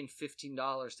not paying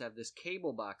 $15 to have this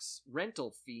cable box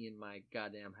rental fee in my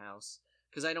goddamn house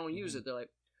because I don't use it. They're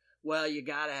like, well, you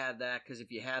gotta have that because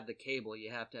if you have the cable,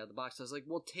 you have to have the box. I was like,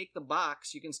 well, take the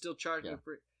box. You can still charge me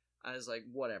for. I was like,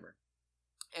 whatever.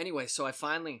 Anyway, so I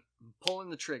finally pulling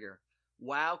the trigger.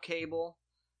 WoW cable.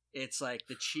 It's like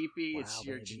the cheapie. Wow, It's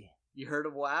your. baby. You heard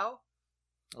of WoW?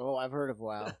 Oh, I've heard of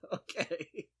WoW.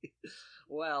 Okay.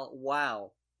 Well,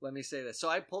 wow. Let me say this. So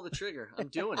I pull the trigger. I'm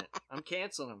doing it. I'm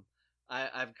canceling them.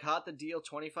 I've caught the deal.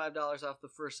 $25 off the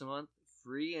first month.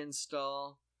 Free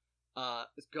install.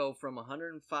 Go from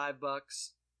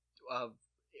 $105 of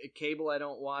cable I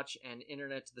don't watch and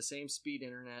internet to the same speed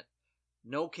internet.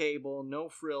 No cable, no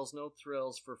frills, no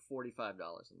thrills for $45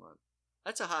 a month.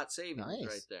 That's a hot savings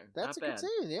right there. That's Not a good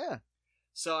savings, yeah.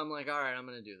 So I'm like, all right, I'm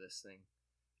going to do this thing.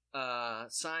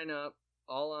 Sign up,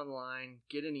 all online,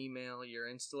 get an email, your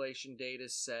installation date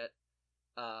is set.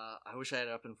 I wish I had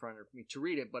it up in front of me to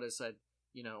read it, but it said,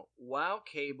 WoW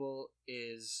Cable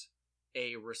is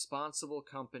a responsible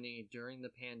company during the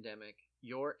pandemic.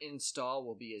 Your install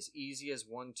will be as easy as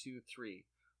 1, 2, 3.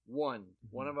 One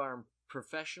of our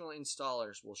professional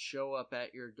installers will show up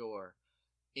at your door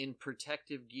in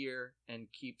protective gear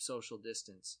and keep social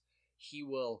distance. He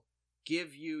will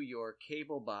give you your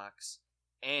cable box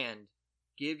and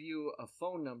give you a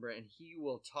phone number, and he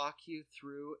will talk you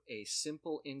through a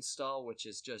simple install, which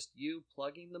is just you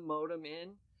plugging the modem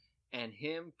in and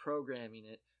him programming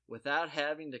it without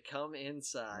having to come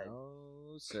inside.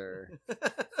 No, sir.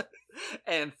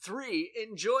 And 3,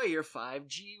 enjoy your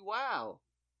 5G WoW.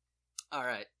 All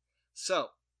right. So,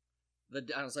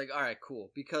 I was like, all right,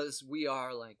 cool. Because we're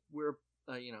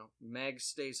Meg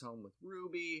stays home with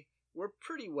Ruby. We're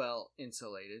pretty well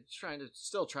insulated.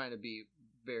 Still trying to be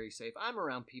very safe. I'm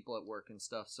around people at work and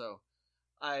stuff, so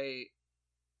it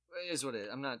is what it is.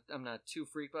 I'm not too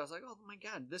freaked, but I was like, oh my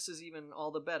god, this is even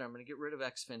all the better. I'm gonna get rid of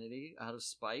Xfinity out of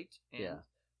spite, and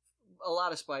a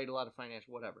lot of spite, a lot of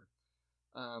financial, whatever.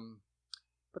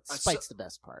 But spite's the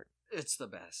best part. It's the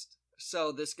best.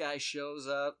 So this guy shows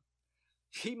up.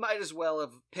 He might as well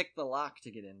have picked the lock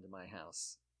to get into my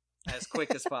house as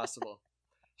quick as possible.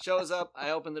 Shows up. I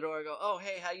open the door. I go, oh,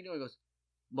 hey, how you doing? He goes,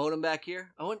 modem back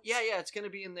here? I went, yeah, it's going to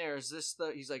be in there. Is this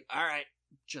the... He's like, all right,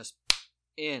 just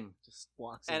in. Just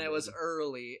walks in. And it was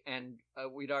early, and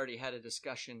we'd already had a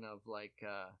discussion of,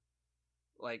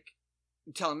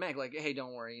 telling Meg, hey,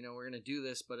 don't worry, we're going to do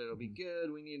this, but it'll be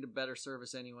good. We need a better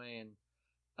service anyway, and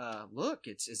look,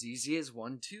 it's as easy as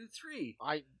 1, 2, 3.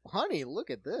 Honey, look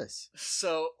at this.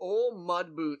 So old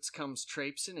Mud Boots comes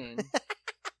traipsing in,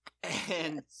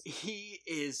 and he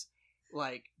is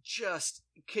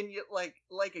can you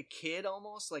like a kid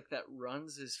almost that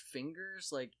runs his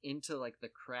fingers into the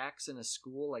cracks in a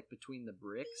school between the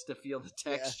bricks to feel the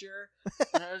texture.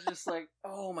 And I was just like,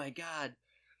 oh my god.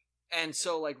 And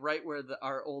so right where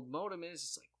our old modem is,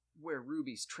 it's where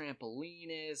Ruby's trampoline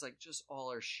is, just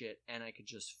all her shit, and I could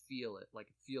just feel it,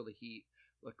 feel the heat.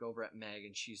 Look over at Meg,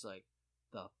 and she's like,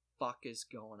 the fuck is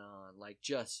going on?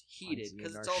 Just heated,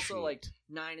 because it's also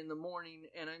 9 in the morning,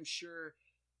 and I'm sure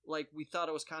we thought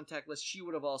it was contactless. She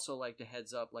would have also liked a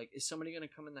heads up, is somebody gonna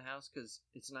come in the house, because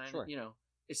it's 9, sure.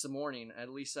 It's the morning. At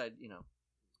least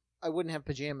I wouldn't have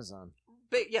pajamas on.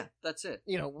 But yeah, that's it.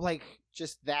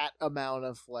 Just that amount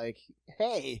of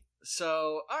hey.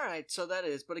 So, all right, so that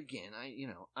is, but again,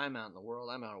 I'm out in the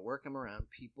world, I'm out at work, I'm around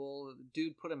people.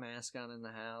 Dude put a mask on in the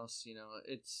house,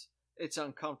 it's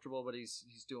uncomfortable, but he's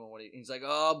doing what he's like,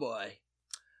 oh boy.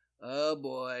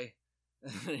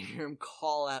 And I hear him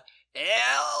call out,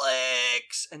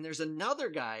 Alex! And there's another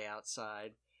guy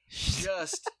outside,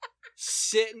 just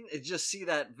sitting, just see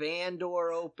that van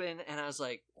door open, and I was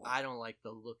like, I don't like the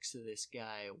looks of this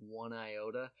guy one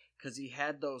iota, because he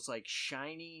had those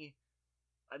shiny...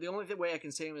 The only way I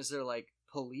can say them is they're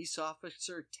police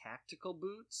officer tactical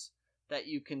boots that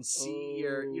you can see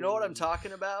you know what I'm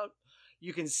talking about?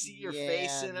 You can see your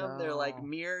face in them. No. They're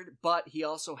mirrored, but he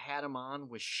also had them on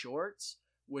with shorts,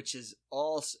 which is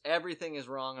everything is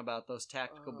wrong about those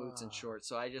tactical boots and shorts.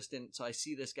 So I just didn't. So I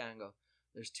see this guy and go,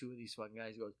 there's 2 of these fucking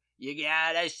guys. He goes, you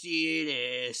gotta see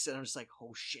this. And I'm just like,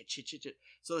 oh shit.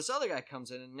 So this other guy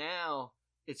comes in, and now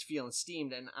it's feeling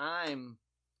steamed, and I'm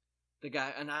the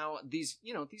guy, and now these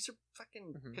are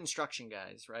fucking construction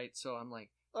guys, right? So I'm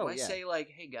like, I say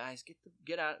hey guys,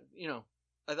 get out,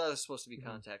 I thought it was supposed to be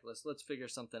contactless. Let's figure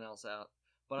something else out.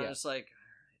 But I'm just like,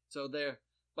 all right. So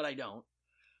but I don't.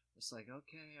 It's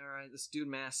okay, all right. This dude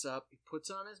masks up. He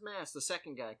puts on his mask. The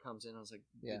second guy comes in. I was like,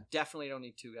 you definitely don't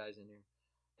need 2 guys in here.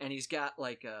 And he's got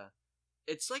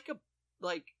it's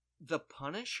the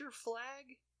Punisher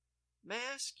flag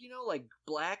mask,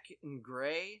 black and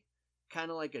gray. Kind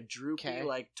of like a droopy,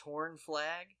 torn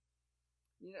flag.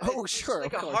 You know, Oh, it's sure,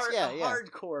 like of a course. Yeah, a yeah.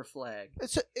 hardcore flag.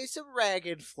 It's a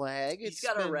ragged flag. He's It's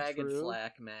got a been ragged through.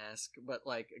 flak mask, but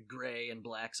like gray and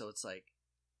black, so it's like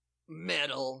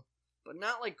metal, but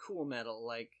not like cool metal,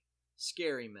 like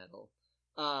scary metal.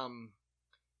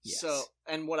 Yes. So,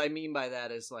 and what I mean by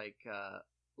that is like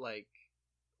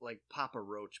Papa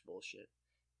Roach bullshit.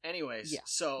 Anyways, Yeah.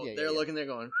 so Yeah, they're yeah. looking, they're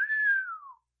going,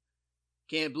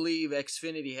 can't believe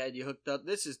Xfinity had you hooked up.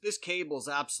 This cable's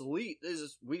obsolete.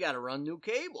 We got to run new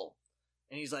cable.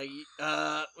 And he's like,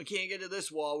 we can't get to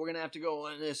this wall. We're gonna have to go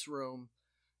in this room.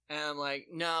 And I'm like,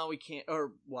 no, we can't.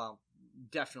 Or, well,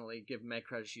 definitely give Meg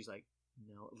credit. She's like,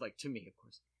 no, like to me, of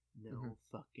course, no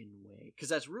fucking way, because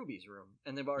that's Ruby's room,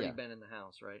 and they've already been in the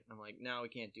house, right? I'm like, no, we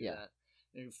can't do that.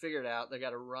 And we figured out they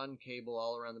got to run cable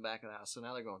all around the back of the house. So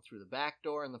now they're going through the back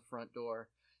door and the front door,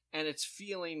 and it's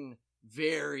feeling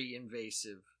very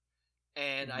invasive.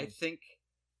 And I think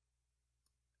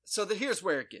so. Here's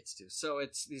where it gets to. So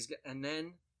it's these guys, and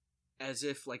then as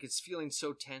if like it's feeling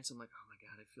so tense, I'm like, oh my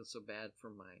god, I feel so bad for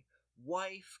my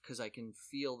wife because I can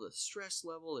feel the stress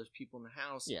level. There's people in the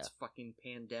house. It's fucking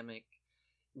pandemic.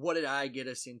 What did I get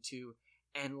us into?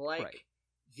 And like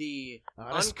the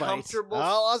uncomfortable,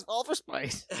 all for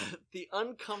spice. the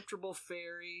uncomfortable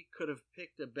fairy could have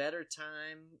picked a better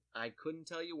time. I couldn't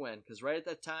tell you when, because right at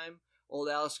that time, old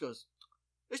Alice goes,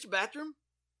 "There's your bathroom.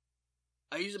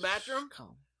 I use the bathroom."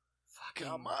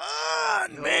 Come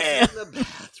on, man. In the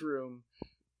bathroom,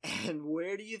 and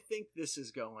where do you think this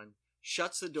is going?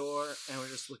 Shuts the door, and we're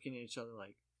just looking at each other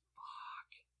like, "Fuck!"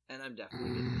 And I'm definitely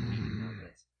getting heat on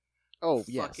this. Oh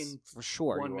yes, for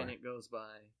sure. 1 minute goes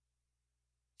by.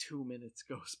 2 minutes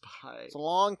goes by. It's a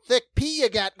long, thick pee you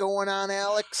got going on,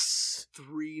 Alex.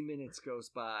 3 minutes goes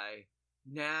by.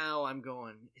 Now I'm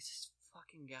going, is this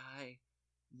fucking guy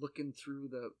looking through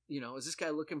the, is this guy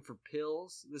looking for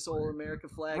pills? This old American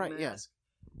flag mask?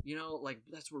 Yeah. Like,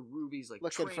 that's where Ruby's, like,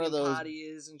 looking training for those potty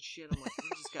is and shit. I'm like,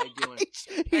 what's this guy doing?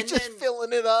 He's just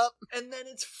filling it up. And then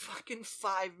it's fucking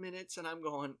 5 minutes, and I'm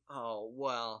going, oh,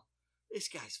 well, this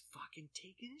guy's fucking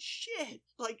taking a shit.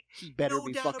 Like, he better no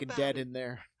be doubt fucking about dead it. in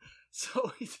there.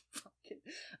 So he's fucking,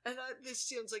 and this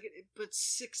sounds like it, but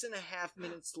 6.5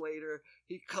 minutes later,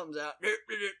 he comes out, and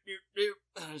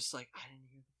I was like, I didn't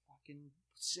hear the fucking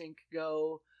sink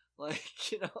go, like,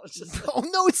 it's just like, oh,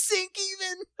 no sink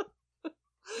even.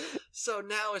 So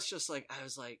now it's just like, I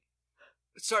was like,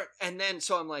 so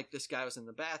I'm like, this guy was in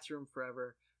the bathroom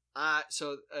forever.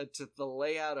 To the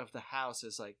layout of the house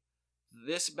is like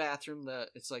this bathroom,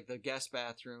 it's like the guest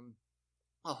bathroom,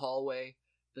 a hallway,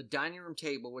 the dining room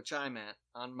table, which I'm at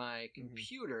on my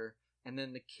computer, and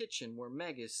then the kitchen where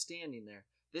Meg is standing there.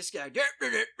 This guy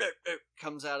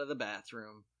comes out of the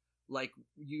bathroom like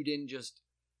you didn't just,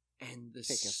 and the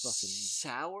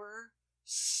sour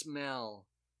smell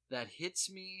that hits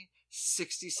me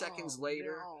 60 seconds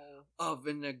later of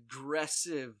an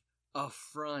aggressive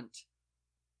affront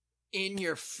in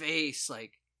your face,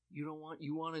 like, you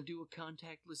want to do a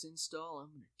contactless install? I'm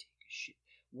going to take a shit.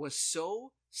 Was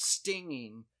so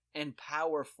stinging and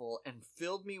powerful and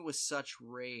filled me with such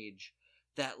rage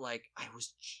that, like, I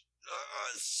was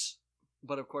just...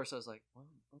 But of course I was like, well,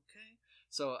 okay.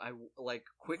 So I, like,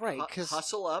 quick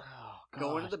hustle up,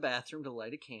 go into the bathroom to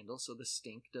light a candle so the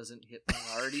stink doesn't hit my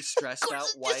already stressed out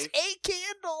wife. Just a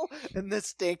candle! And the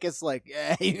stink is like,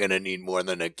 you're going to need more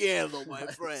than a candle, my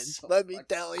friend. So Let me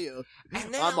tell you.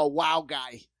 And then I'm a wow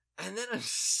guy. And then I'm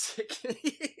sick.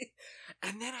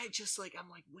 And then I'm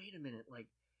like, wait a minute. Like,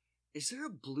 is there a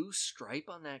blue stripe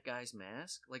on that guy's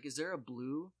mask? Like, is there a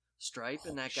blue stripe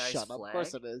in that guy's flag? Of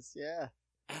course it is, yeah.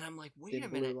 And I'm like, wait a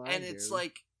minute. And it's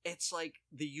like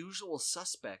the usual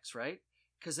suspects, right?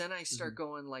 Because then I start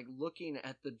going, like, looking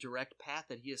at the direct path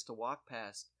that he has to walk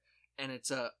past. And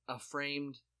it's a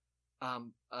framed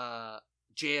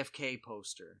JFK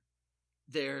poster.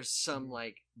 There's some,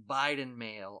 like, Biden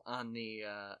mail on the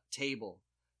table.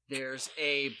 There's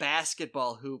a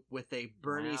basketball hoop with a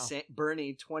Bernie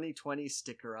 2020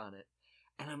 sticker on it.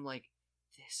 And I'm like,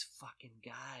 this fucking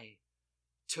guy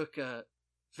took a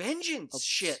vengeance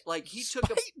shit. Like, he took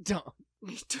a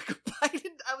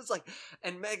Biden. I was like,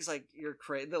 and Meg's like, you're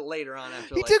crazy. Later on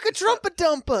after, he took a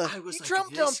Trump-a-dumper. I was he like,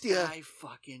 Trump-dumped you. This guy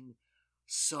fucking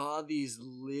saw these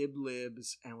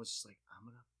libs and was just like,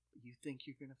 you think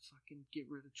you're gonna fucking get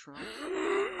rid of Trump?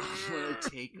 I'm gonna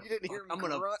take I'm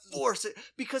gonna force it,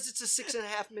 because it's a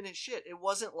 6.5 minute shit. It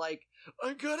wasn't like,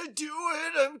 I'm gonna do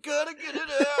it, I'm gonna get it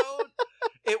out.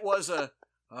 It was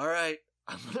alright,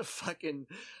 I'm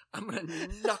gonna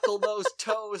knuckle those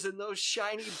toes and those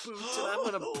shiny boots, and I'm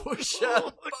gonna push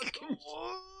out fucking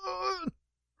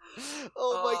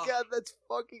Oh my god, that's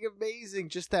fucking amazing.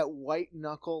 Just that white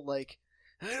knuckle, like,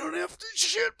 I don't have to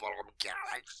shit, but I'm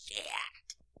gonna shit.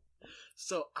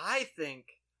 So I think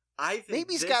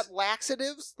Maybe he's this... got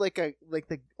laxatives, like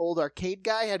the old arcade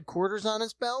guy had quarters on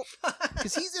his belt,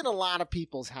 because he's in a lot of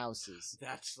people's houses.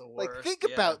 That's the worst. Like, think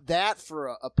about that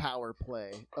for a power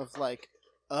play of like,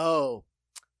 oh,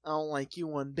 I don't like you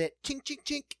one bit. Chink, chink,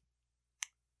 chink.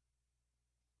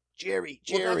 Jerry.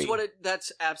 Well,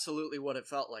 that's absolutely what it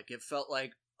felt like. It felt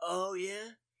like, oh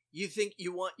yeah, you think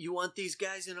you want these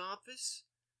guys in office?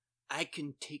 I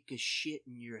can take a shit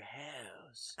in your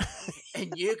house,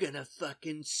 and you're gonna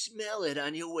fucking smell it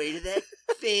on your way to that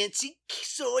fancy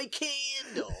soy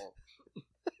candle.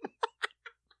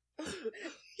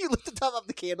 You lift the top of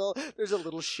the candle, there's a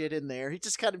little shit in there. He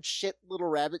just kind of little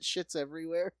rabbit shits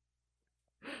everywhere.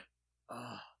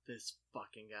 Oh, this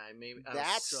fucking guy. Maybe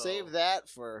Save that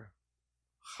for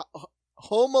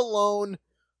Home Alone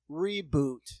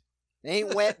reboot. They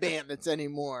ain't wet bandits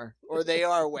anymore. Or they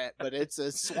are wet, but it's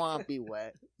a swampy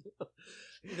wet.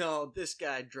 No, this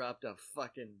guy dropped a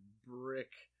fucking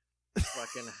brick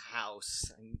fucking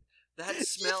house. And that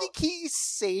smell... You think he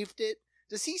saved it?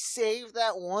 Does he save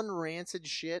that one rancid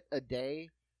shit a day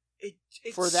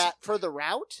for the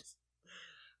route?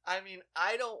 I mean,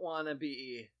 I don't want to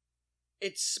be...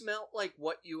 It smelled like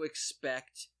what you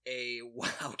expect a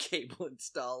WoW cable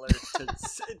installer to...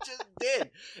 It just did.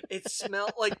 It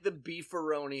smelled like the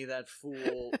beefaroni that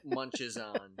fool munches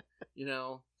on. You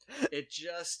know? It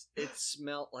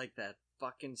smelled like that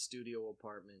fucking studio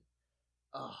apartment.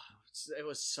 Oh, it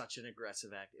was such an aggressive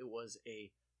act. It was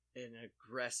an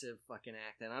aggressive fucking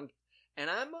act.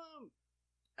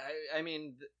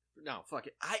 No, fuck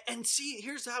it. And see,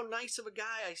 here's how nice of a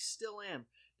guy I still am.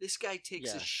 This guy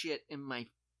takes a shit in my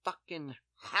fucking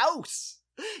house.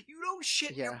 You don't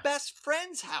shit in your best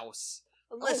friend's house.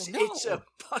 Unless it's a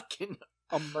fucking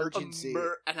emergency.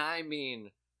 And I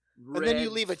mean... And then you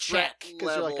leave a check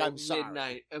because you're like, I'm sorry.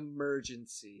 Midnight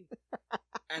emergency.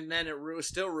 And then it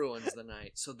still ruins the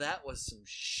night. So that was some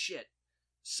shit.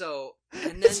 So,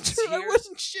 and then I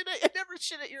never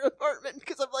shit at your apartment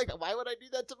because I'm like, why would I do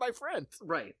that to my friend?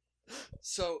 Right.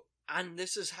 So, and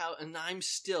this is how, and I'm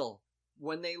still,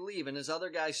 when they leave and his other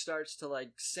guy starts to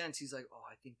like sense, he's like, oh,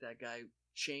 I think that guy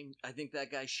shit in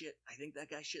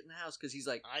the house, because he's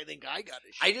like, I think I got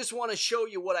it. I just want to show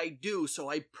you what I do, so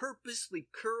I purposely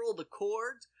curl the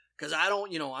cords, because I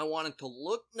don't, I want it to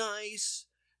look nice,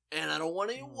 and I don't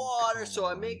want any water, so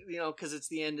I make, because it's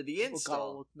the end of the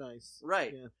install. Look nice.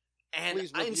 Right. Yeah. And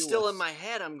I'm still in my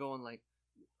head, I'm going like,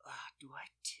 do I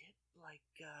tip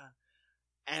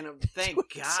and thank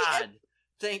God.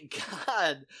 Thank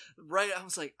God. Right. I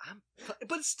was like,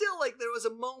 but still, like, there was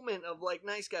a moment of, like,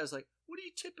 nice guy. I was like, what do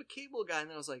you tip a cable guy? And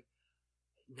then I was like,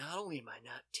 not only am I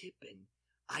not tipping,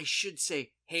 I should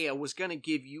say, hey, I was going to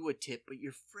give you a tip, but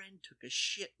your friend took a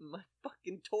shit in my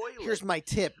fucking toilet. Here's my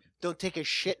tip. Don't take a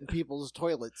shit in people's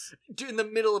toilets. Dude, in the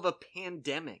middle of a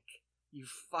pandemic. You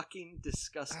fucking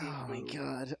disgusting Oh, my fool.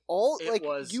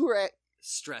 God. You were at...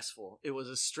 Stressful. It was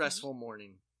a stressful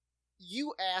morning.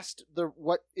 You asked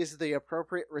what is the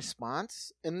appropriate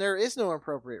response, and there is no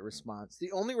appropriate response.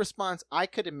 The only response I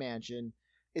could imagine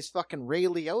is fucking Ray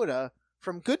Liotta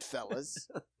from Goodfellas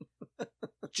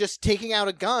just taking out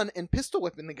a gun and pistol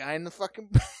whipping the guy in the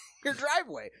fucking your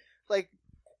driveway. Like,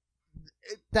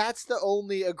 that's the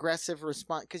only aggressive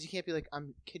response, because you can't be like,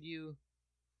 Can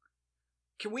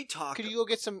we talk? Could you go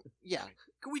get some? Yeah.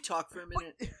 Can we talk for a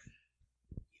minute?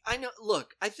 I know.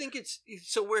 Look, I think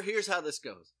here's how this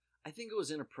goes. I think it was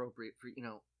inappropriate for,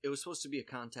 it was supposed to be a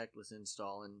contactless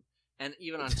install, and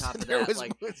even on top of that,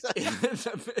 like,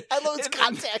 I love its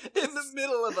contact in the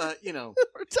middle of a,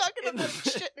 we're talking about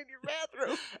shit in your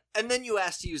bathroom, and then you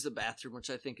asked to use the bathroom,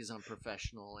 which I think is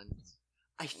unprofessional, and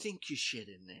I think you shit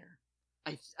in there.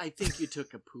 I think you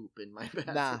took a poop in my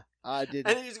bathroom. Nah, I didn't.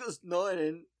 And he just goes, no, I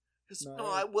didn't.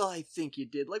 I think you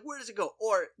did. Like, where does it go?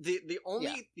 Or the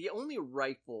only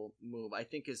rightful move, I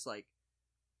think, is like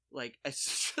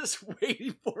it's just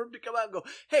waiting for him to come out and go,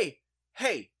 hey,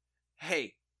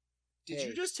 did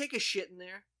you just take a shit in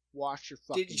there? Wash your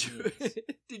fucking hands.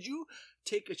 Did you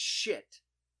take a shit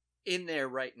in there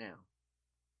right now?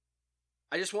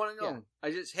 I just want to know.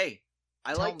 Yeah.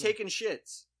 I like taking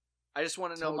shits. I just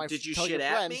want to know, did you shit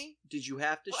at me? Did you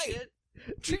have to shit?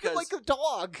 Treat him like a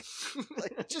dog.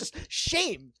 Like, just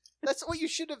shame. That's what you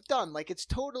should have done. Like, it's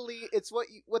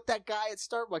what that guy at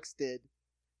Starbucks did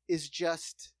is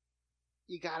just,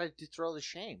 you gotta throw the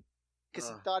shame. Because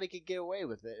he thought he could get away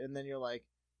with it. And then you're like,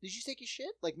 did you take a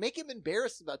shit? Like, make him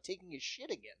embarrassed about taking his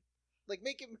shit again. Like,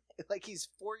 make him like he's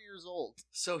 4 years old.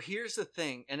 So here's the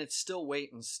thing, and it's still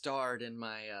waiting starred in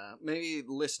my maybe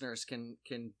listeners can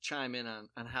chime in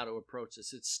on how to approach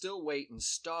this. It's still waiting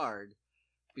starred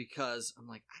because I'm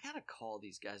like, I gotta call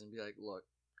these guys and be like, look,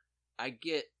 I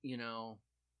get,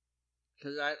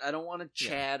 because I don't want to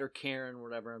Chad or Karen or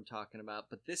whatever I'm talking about,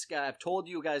 but this guy, I've told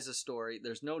you guys a story.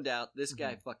 There's no doubt this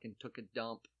guy fucking took a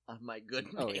dump on my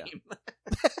good name.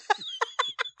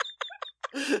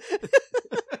 Yeah.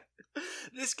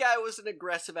 This guy was an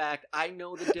aggressive act. I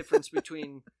know the difference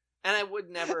between, and I would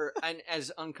never, and as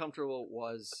uncomfortable it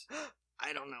was,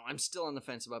 I don't know. I'm still on the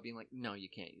fence about being like, no, you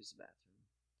can't use the bathroom.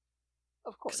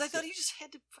 Of course. Because I thought he just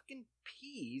had to fucking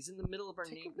pee. He's in the middle of our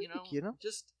name,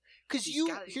 Just because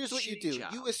here's what you do.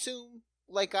 Job. You assume,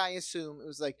 like I assume, it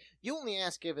was like you only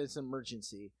ask if it's an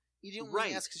emergency. You didn't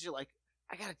really ask because you're like,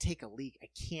 I gotta take a leak. I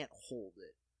can't hold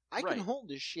it. I can hold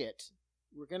this shit.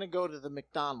 We're gonna go to the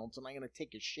McDonald's and I'm gonna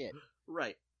take a shit.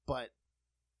 Right. But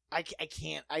I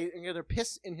can't. I'm gonna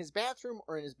piss in his bathroom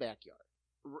or in his backyard.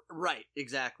 Right.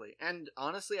 Exactly. And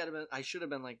honestly, I should have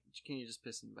been like, can you just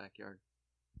piss in the backyard?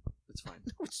 It's fine.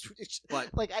 But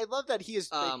like, I love that he is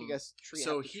making us treat.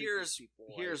 So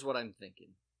here's what I'm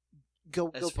thinking. Go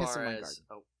piss in my garden.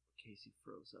 Oh, Casey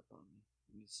froze up on me.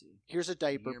 Let me see. Here's a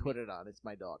diaper. Put it on. It's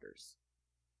my daughter's.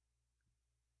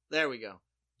 There we go.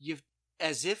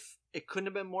 As if it couldn't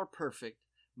have been more perfect.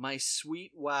 My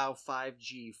sweet WoW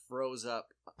 5G froze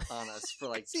up on us for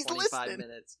like 25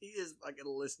 minutes. He is fucking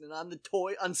listening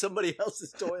on somebody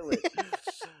else's toilet.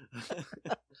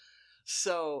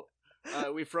 So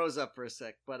we froze up for a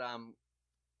sec, but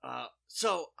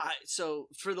so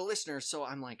for the listeners, so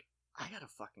I'm like, I gotta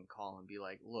fucking call and be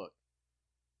like, look,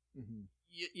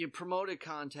 you promoted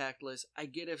contactless. I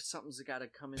get if something's got to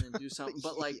come in and do something,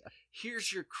 but like,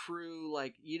 here's your crew.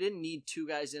 Like, you didn't need 2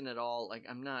 guys in at all. Like,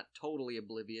 I'm not totally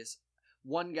oblivious.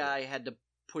 One guy had to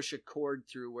push a cord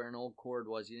through where an old cord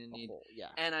was. You didn't need.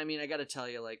 And I mean, I got to tell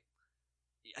you, like,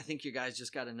 I think you guys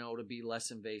just got to know to be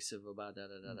less invasive about da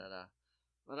da da da da.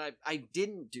 But I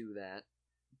didn't do that.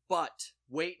 But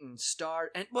wait and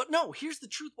start. But no, here's the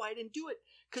truth why I didn't do it.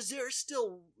 Because there are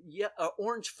still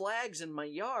orange flags in my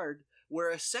yard where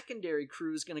a secondary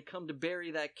crew is going to come to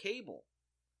bury that cable.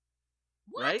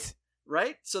 What?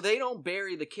 Right? So they don't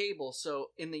bury the cable. So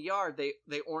in the yard,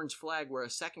 they orange flag where a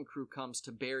second crew comes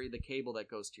to bury the cable that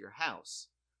goes to your house.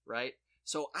 Right?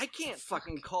 So I can't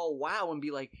fucking call WoW and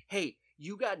be like, hey,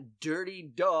 you got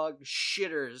dirty dog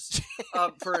shitters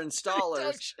up for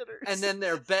installers. And then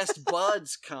their best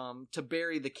buds come to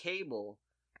bury the cable.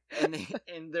 And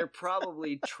they're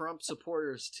probably Trump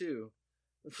supporters too.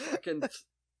 Fucking...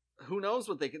 Who knows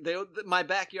what my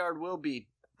backyard will be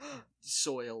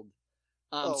soiled.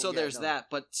 There's that,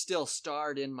 but still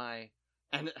starred in my,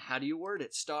 and how do you word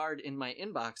it? Starred in my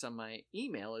inbox on my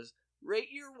email is rate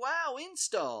your WoW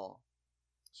install.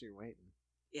 So you're waiting.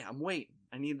 Yeah, I'm waiting.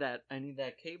 I need that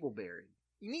cable buried.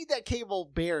 You need that cable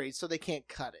buried so they can't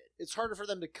cut it. It's harder for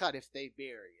them to cut if they bury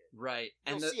it. Right.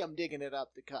 You'll see them digging it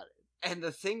up to cut it. And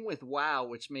the thing with WoW,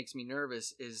 which makes me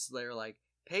nervous, is they're like,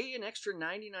 pay an extra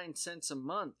 99 cents a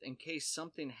month in case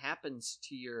something happens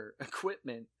to your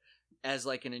equipment as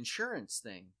like an insurance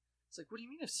thing. It's like, what do you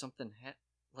mean if something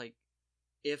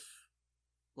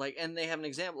and they have an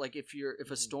example, like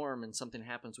if a storm and something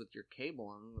happens with your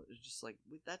cable, and it's just like,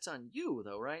 that's on you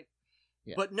though, right?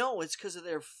 Yeah. But no, it's because of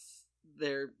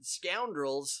their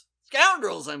scoundrels.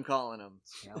 Scoundrels, I'm calling them.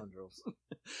 Scoundrels.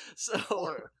 So...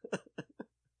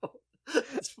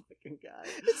 This fucking guy.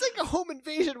 It's like a home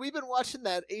invasion. We've been watching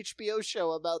that HBO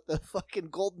show about the fucking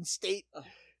Golden State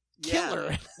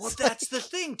killer. Yeah. Well, that's the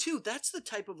thing too. That's the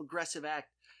type of aggressive act.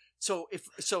 So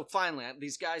finally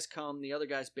these guys come, the other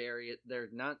guys bury it.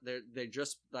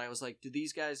 I was like, do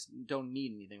these guys don't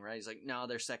need anything, right? He's like, no,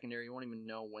 they're secondary. You won't even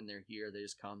know when they're here. They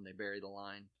just come, they bury the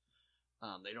line.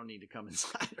 They don't need to come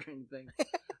inside or anything.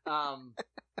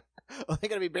 Oh, they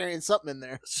gotta be burying something in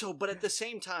there. So, but at the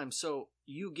same time, so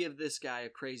you give this guy a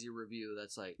crazy review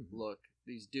that's like, look,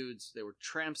 these dudes, they were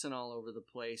trampsing all over the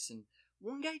place, and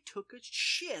one guy took a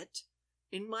shit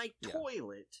in my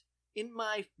toilet, in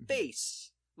my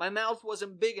face. My mouth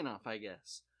wasn't big enough, I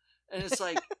guess. And it's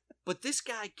like, but this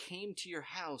guy came to your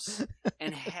house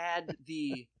and had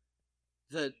the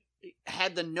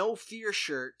no fear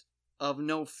shirt of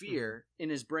no fear in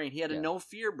his brain. He had a no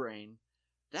fear brain.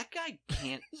 That guy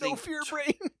can't think. No fear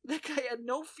brain. That guy had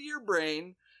no fear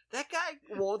brain. That guy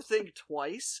won't think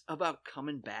twice about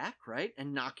coming back, right?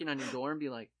 And knocking on your door and be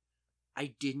like,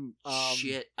 I didn't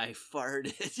shit, I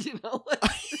farted, you know?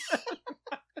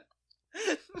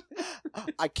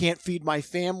 I can't feed my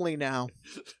family now.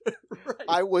 Right.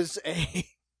 I was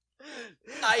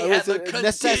I have a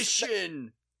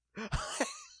condition.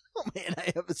 Oh man,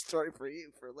 I have a story for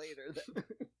you for later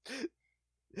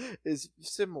that is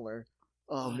similar.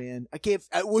 Oh man, I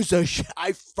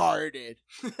farted,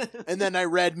 and then I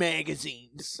read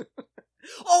magazines.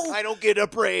 Oh, I don't get a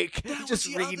break. that was Just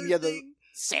the reading other the thing.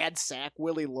 sad sack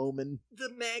Willie Loman.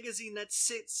 The magazine that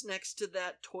sits next to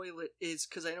that toilet is,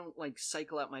 because I don't like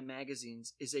cycle out my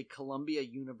magazines, is a Columbia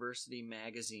University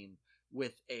magazine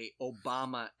with a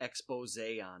Obama expose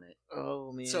on it.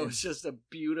 Oh man! So it's just a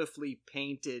beautifully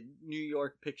painted New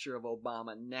York picture of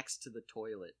Obama next to the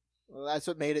toilet. Well, that's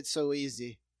what made it so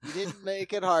easy. You didn't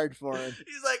make it hard for him.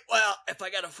 He's like, well, if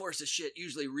I gotta force a shit,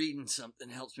 usually reading something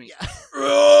helps me. Yeah.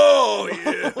 Oh,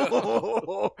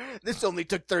 yeah. This only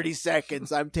took 30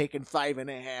 seconds. I'm taking 5.5 I'm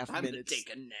gonna minutes take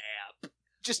a nap.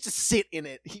 just to sit in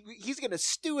it. He's gonna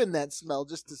stew in that smell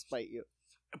just to spite you.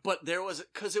 But there was,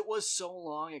 because it was so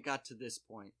long, it got to this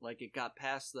point. Like, it got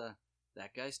past that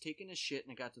guy's taking a shit,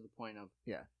 and it got to the point of,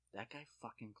 Yeah. that guy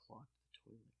fucking clogged the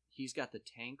toilet. He's got the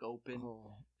tank open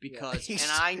because, and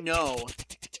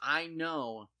I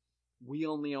know we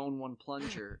only own one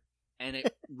plunger, and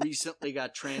it recently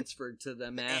got transferred to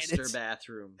the master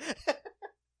bathroom.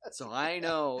 So I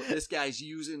know this guy's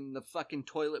using the fucking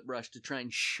toilet brush to try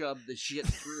and shove the shit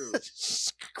through.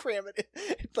 Just cram it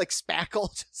in. It's like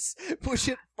spackle. Just push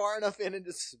it far enough in and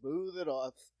just smooth it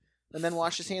off. And then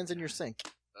wash his hands in your sink.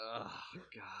 Oh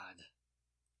God.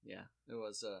 Yeah, it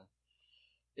was a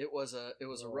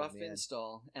rough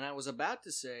install. And I was about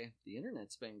to say the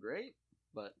internet's been great,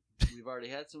 but we've already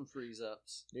had some freeze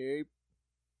ups. Yep.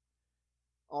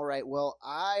 All right. Well,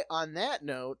 on that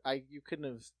note, I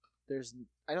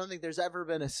don't think there's ever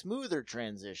been a smoother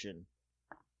transition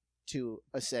to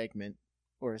a segment,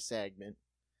 or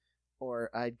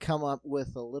I'd come up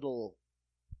with a little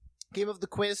game of the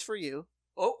quiz for you.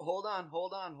 Oh, hold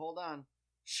on.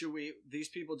 Should we? These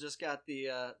people just got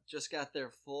their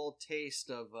full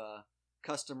taste of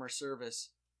customer service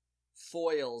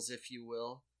foils, if you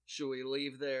will. Should we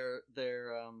leave them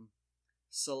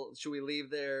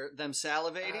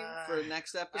salivating for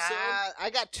next episode? I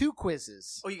got 2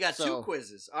 quizzes. Oh, you got 2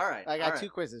 quizzes. All right. I got 2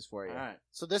 quizzes for you. All right.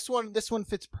 So this one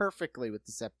fits perfectly with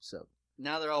this episode.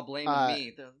 Now they're all blaming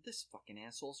me. This fucking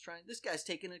asshole's trying. This guy's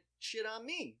taking a shit on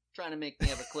me, trying to make me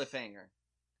have a cliffhanger.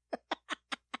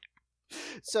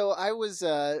 So I was,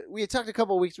 we had talked a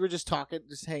couple of weeks. We were just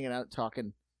hanging out,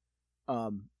 talking.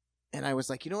 And I was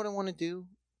like, you know what I want to do?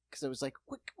 Because I was like,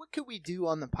 what could we do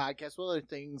on the podcast? What other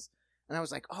things? And I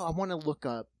was like, I want to look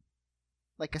up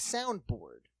like a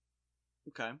soundboard.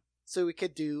 Okay. So we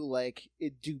could do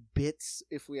do bits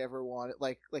if we ever want it,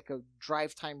 like a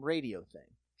drive time radio thing.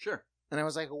 Sure. And I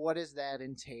was like, what does that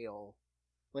entail?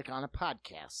 Like on a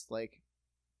podcast? Like,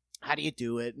 how do you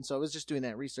do it? And so I was just doing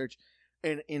that research.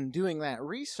 And in doing that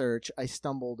research, I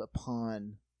stumbled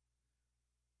upon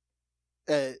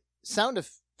sound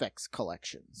effects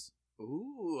collections.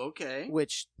 Ooh, okay.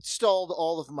 Which stalled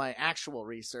all of my actual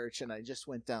research, and I just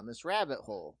went down this rabbit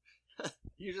hole.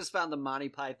 You just found the Monty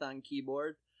Python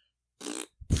keyboard?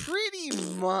 Pretty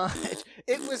much.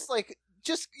 It was like,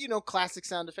 just, classic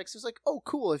sound effects. It was like, oh,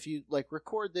 cool. If you,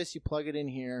 record this, you plug it in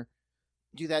here,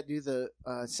 do the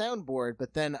soundboard.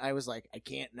 But then I was like, I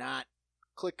can't not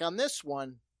click on this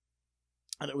one.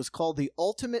 And it was called the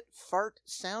Ultimate Fart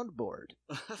Soundboard.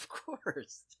 Of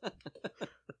course.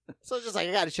 So I was just like,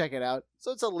 I gotta check it out.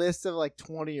 So it's a list of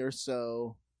 20 or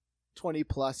so, 20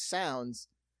 plus sounds.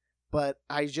 But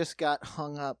I just got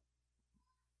hung up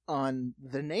on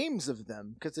the names of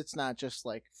them, because it's not just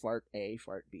like fart A,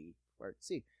 fart B, fart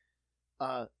C.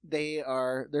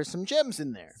 There's some gems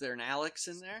in there. Is there an Alex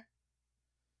in there?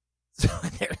 So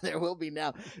there will be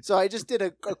now. So I just did a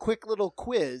quick little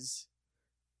quiz.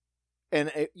 And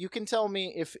you can tell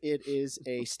me if it is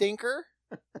a stinker,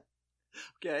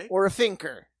 Okay. or a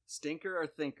finker. Stinker or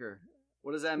thinker?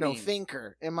 What does that No, mean?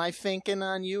 finker. Am I finking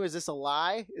on you? Is this a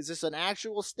lie? Is this an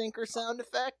actual stinker sound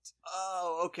effect?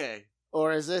 Oh, okay.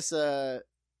 Or is this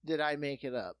did I make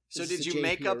it up? So Is did this a you JP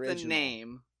make up original? the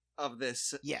name of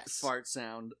this Yes. fart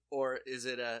sound, or is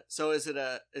it a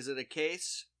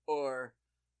case, or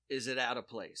is it out of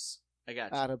place? I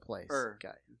got you. Out of place. Okay.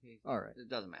 All right. It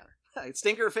doesn't matter.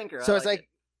 Stinker or finker?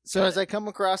 So as I come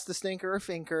across the stinker or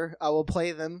finker, I will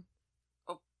play them,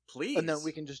 Oh, please. and then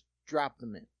we can just drop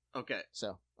them in. Okay.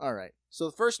 So, all right. So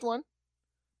the first one,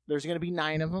 there's going to be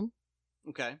 9 of them.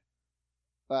 Okay.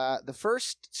 The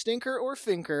first stinker or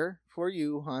finker for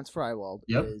you, Hans Freiwald,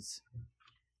 Yep. is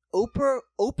Oprah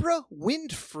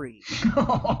Winfrey.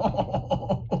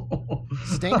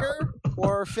 Stinker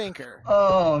or finker?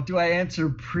 Oh, do I answer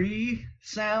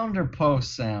pre-sound or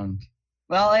post-sound?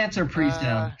 Well, I'll answer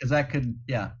pre-sound, because that could,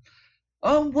 yeah.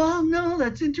 Oh, well, no,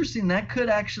 that's interesting. That could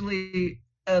actually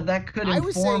that could I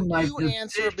was saying inform my you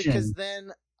answer because decision.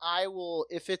 then I will.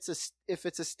 If it's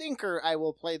a stinker, I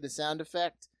will play the sound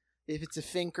effect. If it's a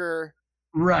finker,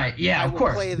 Right? Yeah, I of will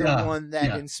course. play the Yeah, one that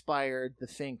yeah. inspired the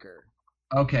finker.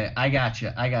 Okay, I got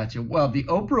you. Well, the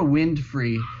Oprah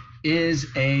Winfrey is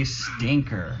a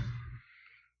stinker.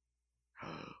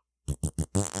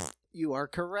 You are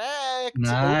correct.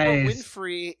 Nice. Oprah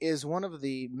Winfrey is one of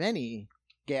the many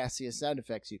gaseous sound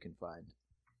effects you can find.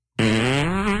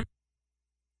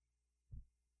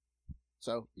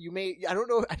 So you may, I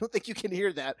don't think you can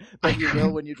hear that, but you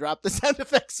will when you drop the sound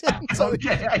effects in. So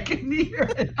Okay, I can hear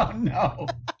it. Oh no.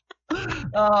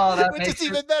 Oh, that which makes is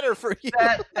even better for you.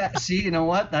 see, you know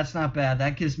what? That's not bad.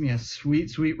 That gives me a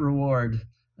sweet reward.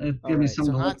 It All gives me right, something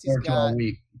so to look Hansi's forward to all got-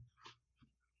 week.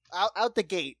 Out the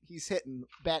gate, he's hitting,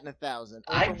 batting 1,000.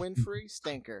 Oprah Winfrey,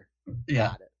 stinker. Yeah.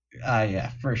 Got it.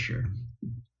 Yeah, for sure.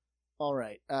 All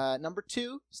right. Number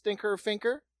 2, stinker or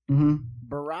finker? Hmm.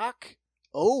 Barack.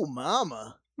 Oh,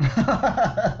 mama.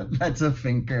 That's a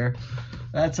finker.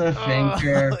 That's a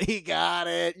finker. Oh, he got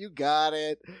it. You got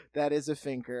it. That is a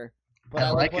finker. But I I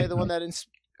will like play it, the one though. that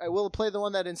I will play the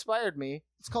one that inspired me.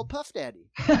 It's called Puff Daddy.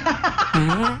 So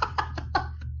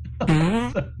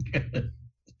good.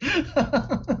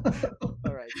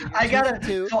 All right. So I you're gotta. 2 for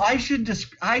 2. So I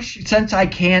should, since I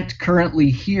can't currently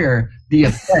hear the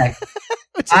effect,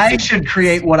 I should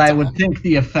create what I would think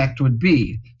the effect would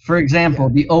be. For example,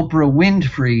 the Oprah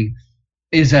Winfrey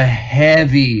is a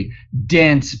heavy,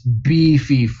 dense,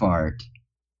 beefy fart.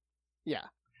 Yeah.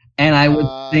 And I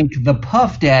would think the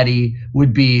Puff Daddy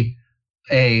would be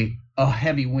a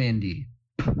heavy windy.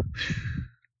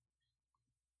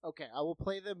 Okay, I will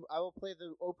play the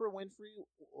Oprah Winfrey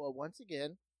once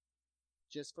again,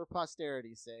 just for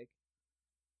posterity's sake.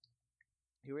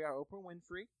 Here we are, Oprah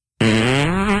Winfrey.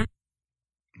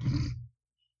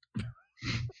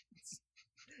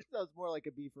 Sounds more like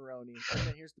a beefaroni. And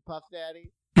then here's the Puff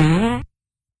Daddy.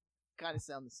 Kind of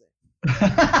sound the same.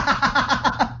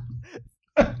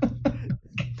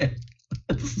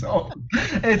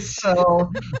 It's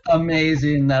so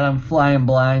amazing that I'm flying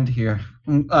blind here.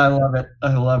 I love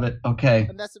it. Okay.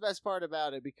 And that's the best part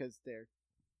about it because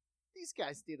these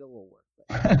guys did a little work.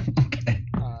 Okay.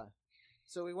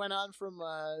 So we went on from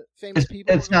famous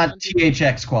people. It's not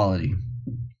THX quality.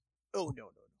 Oh no.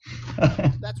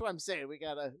 That's what I'm saying. We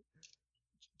got a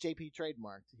JP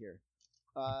trademarked here.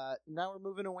 Now we're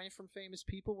moving away from famous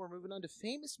people. We're moving on to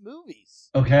famous movies.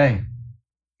 Okay.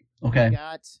 We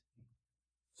got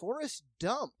Forrest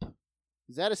Dump.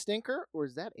 Is that a stinker or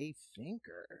is that a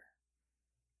finker?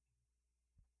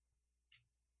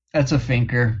 That's a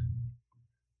finker.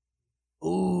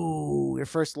 Ooh, your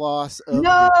first loss of the game.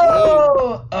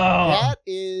 No! Oh. That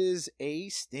is a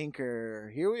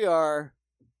stinker. Here we are.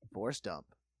 Forrest Dump.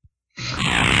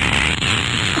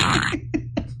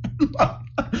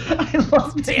 I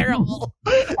love Terrible.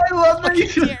 I love that you Fucking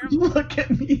just terrible. look at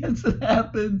me as it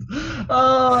happens.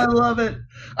 Oh, I love it.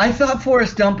 I thought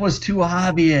Forrest Dump was too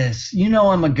obvious. You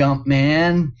know I'm a Gump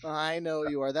man. I know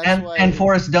you are. That's why. And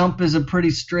Forrest Dump is a pretty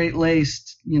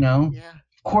straight-laced, Yeah.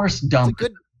 Of course, Dump.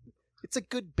 It's a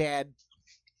good bad.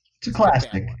 It's a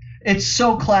classic. It's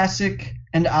so classic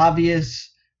and obvious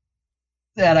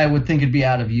that I would think it'd be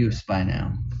out of use by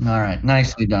now. All right,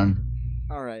 nicely done.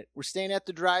 All right, we're staying at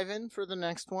the drive-in for the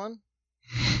next one.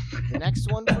 The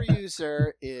next one for you,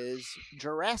 sir, is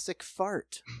Jurassic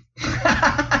Fart.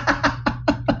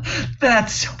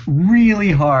 That's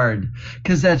really hard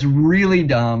because that's really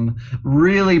dumb,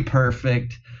 really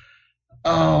perfect.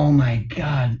 Oh my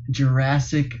God,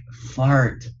 Jurassic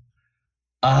Fart.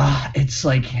 It's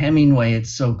like Hemingway.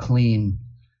 It's so clean.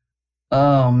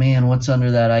 Oh man, what's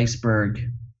under that iceberg?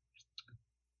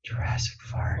 Jurassic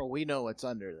Fart. Oh, we know what's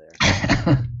under there.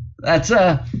 That's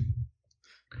a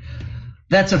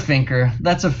finker.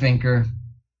 That's a finker.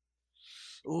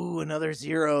 Ooh, another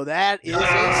 0. That is a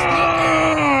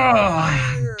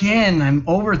Oh, again, I'm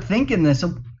overthinking this.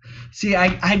 See,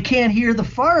 I can't hear the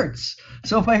farts.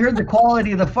 So if I heard the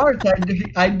quality of the farts,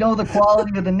 I'd know the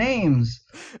quality of the names.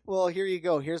 Well, here you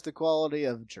go. Here's the quality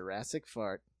of Jurassic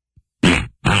Fart.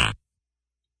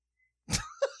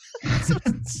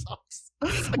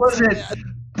 Was it?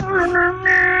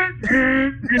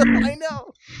 I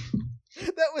know.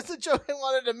 That was the joke I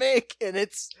wanted to make, and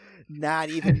it's not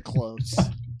even close.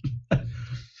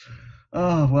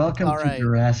 Oh, welcome All to right.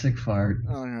 Jurassic Fart.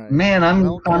 All right. Man, I'm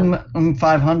Welcome. I'm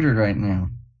 500 right now.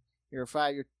 You're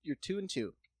 5. You're 2 and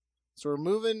 2. So we're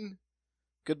moving.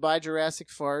 Goodbye, Jurassic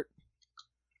Fart.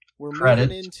 We're Credits.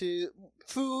 moving into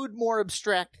food, more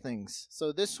abstract things.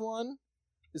 So this one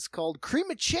is called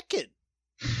cream of chicken.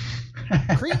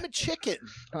 Cream of chicken,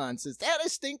 Hans. Is that a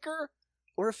stinker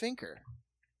or a finker?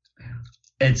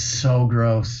 It's so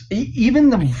gross. Even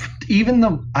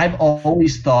the I've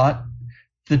always thought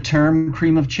the term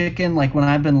cream of chicken, like when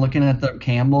I've been looking at the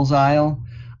Campbell's aisle,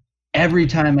 every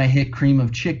time I hit cream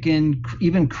of chicken,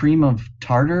 even cream of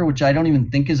tartar, which I don't even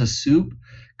think is a soup,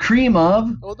 cream of,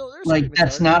 Oh, no, there's like cream of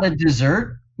that's tartar. not a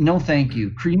dessert. No, thank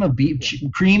you. Cream of beef,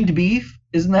 creamed beef,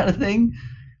 isn't that a thing?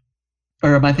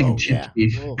 Or am I thinking Oh, chipped yeah.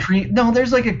 beef? Oh. No,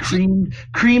 there's like a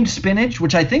creamed spinach,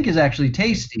 which I think is actually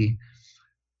tasty,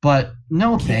 but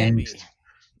no Can be. thanks.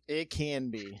 It can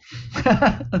be.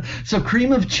 So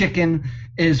cream of chicken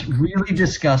is really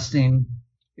disgusting.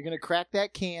 You're gonna crack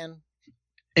that can.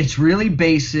 It's really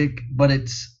basic, but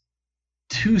it's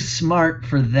too smart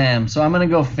for them. So I'm gonna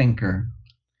go finker.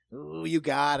 Ooh, you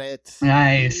got it.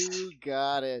 Nice. You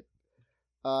got it.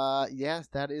 Yes,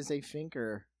 that is a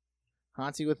finker.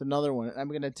 Hansi with another one.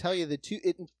 I'm gonna tell you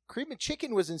cream of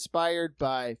chicken was inspired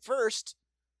by first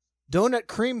donut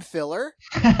cream filler,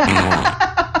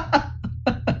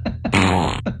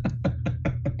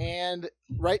 and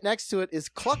right next to it is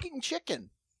clucking chicken.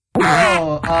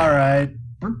 Oh, all right.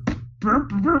 Burp, burp,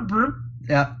 burp, burp.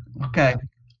 Yeah. Okay.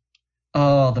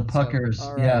 Oh, the puckers.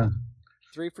 all right. Yeah.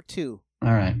 3 for 2.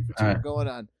 All right. That's All what right. we're going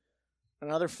on.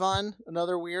 Another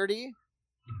weirdie.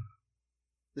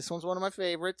 This one's one of my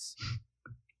favorites.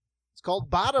 It's called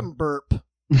bottom burp.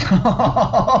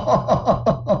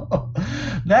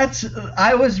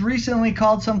 I was recently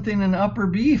called something an upper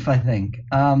beef, I think.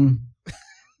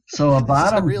 So a This is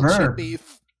bottom real cheap burp.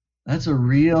 beef. That's a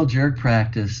real jerk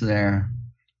practice there.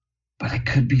 But it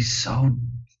could be so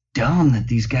dumb that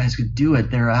these guys could do it.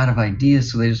 They're out of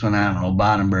ideas, so they just went, I don't know,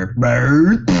 bottom burp.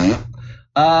 Burp.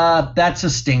 That's a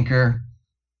stinker.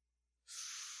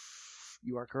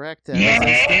 You are correct. Yeah! It's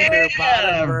a stinker,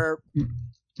 bottom burp.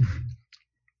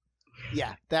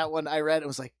 Yeah, that one I read. It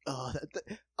was like, oh,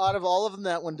 out of all of them,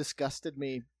 that one disgusted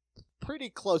me. Pretty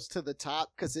close to the top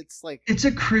because it's like It's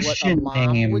a Christian what a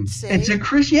mom name. would say. It's a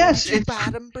Christian. Yes, "Did you it's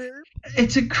bottom burp.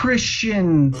 it's a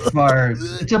Christian fart.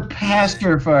 It's a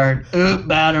pastor fart.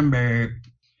 Bottom burp.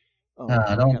 Oh,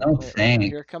 don't think.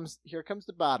 Here comes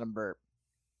the bottom burp.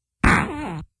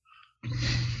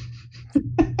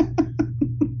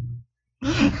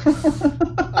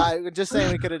 Just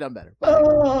saying we could have done better. But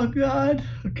Oh God.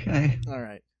 Okay. all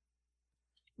right.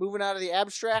 Moving out of the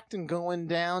abstract and going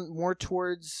down more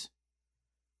towards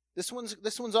this one's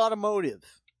automotive.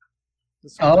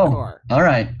 This one's a car. All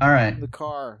right. All right. The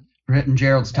car. Written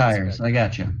Gerald's Aspect. tires. I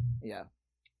got you. Yeah.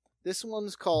 This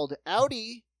one's called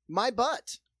Audi My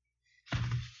Butt.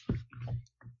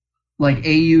 Like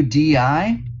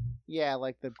AUDI. Yeah,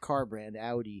 like the car brand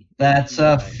Audi. That's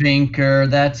a AUDI. finker.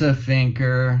 That's a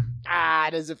finker. Ah,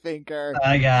 it is a finker.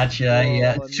 I gotcha.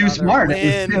 Yeah. Oh, It's too another smart.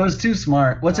 win. It was too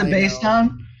smart. What's it I based know.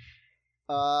 on?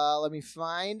 Let me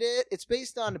find it. It's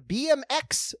based on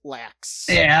BMX lax.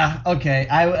 Yeah. Okay.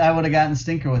 I would have gotten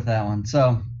stinker with that one.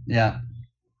 So yeah.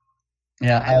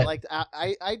 Yeah. I liked.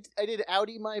 I did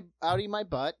Audi my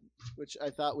butt, which I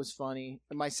thought was funny.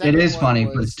 And my second it is one funny,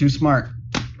 was, but it's too smart.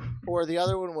 Or the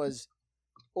other one was,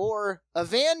 or a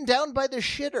van down by the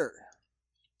shitter.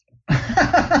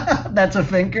 That's a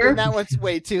finker. And that was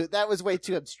way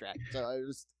too abstract. So I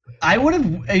was. I would have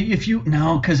if you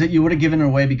because you would have given it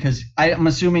away because I'm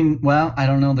assuming. Well, I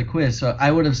don't know the quiz, so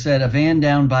I would have said a van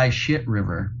down by Shit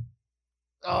River.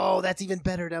 Oh, that's even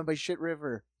better, down by Shit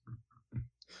River.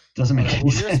 Doesn't make any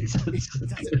Well, sense.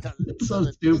 It's so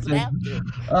stupid.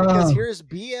 Because here's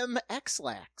BMX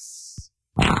lax.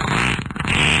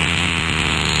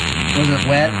 Was it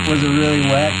wet? Was it really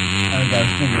wet? I got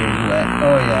a finger was wet.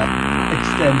 Oh yeah,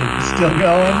 extended. Still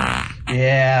going?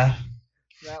 Yeah.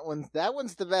 That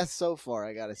one's the best so far,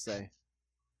 I gotta say.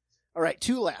 All right,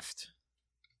 2 left.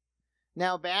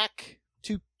 Now back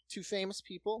to 2 famous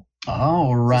people. Oh,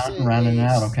 we're This is rounding a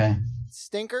out. Okay.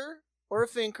 Stinker or a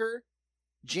finker?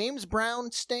 James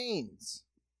Brown Stains.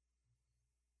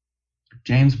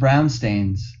 James Brown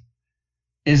Stains.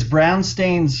 Is Brown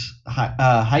Stains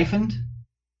hyphened?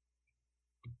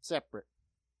 Separate.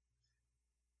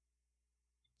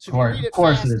 So Course- if you read it of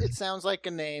course fast, it is. it sounds like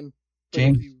a name. but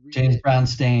James if you read James it- Brown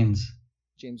Stains.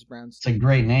 James Brown It's a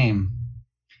great name.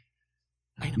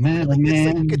 I know, Met a like, it's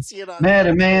like man, you could see it on Met a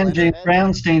the man, James letterhead.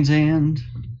 Brown Stains and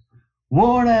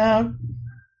worn out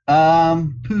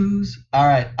poos. All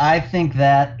right, I think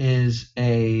that is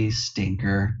a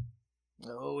stinker.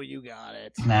 Oh, you got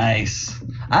it. Nice.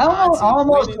 I Nazi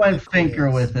almost winning went the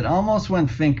finker quiz. with it. Almost went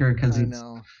finker because I it's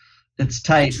know. it's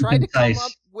I tight. tried to come concise.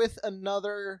 up with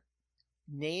another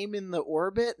name in the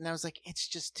orbit, and I was like, it's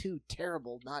just too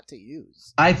terrible not to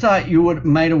use. I thought you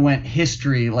might have went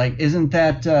history. Like, isn't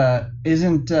so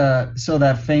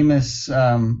that famous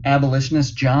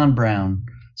abolitionist John Brown?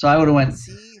 So I would have went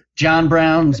John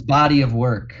Brown's body of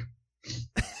work.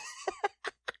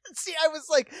 See, I was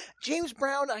like, James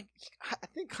Brown, I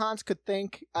think Hans could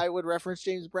think I would reference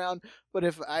James Brown, but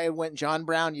if I went John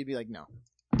Brown, you'd be like, no.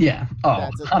 Yeah. Oh,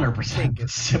 100%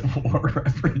 Civil War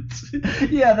reference.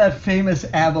 Yeah, that famous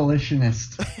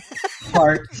abolitionist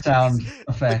fart sound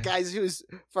effect. The guys whose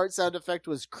fart sound effect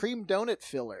was cream donut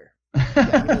filler.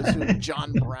 Yeah, who knows who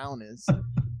John Brown is.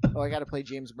 Oh, I got to play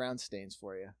James Brown stains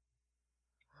for you.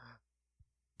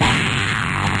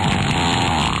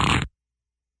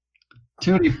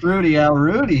 Tutti Frutti, Al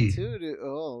Rudy.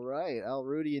 Oh, right. Al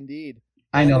Rudy indeed.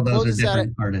 I know those are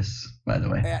different artists, by the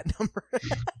way. At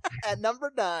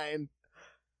number 9.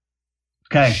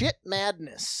 Okay. Shit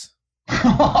Madness.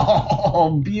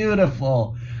 Oh,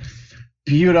 beautiful.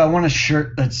 Beautiful. I want a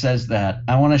shirt that says that.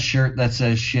 I want a shirt that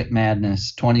says Shit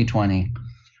Madness 2020.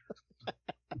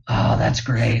 Oh, that's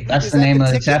great. That's the name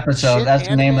of this episode. That's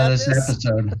the name of this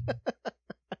episode.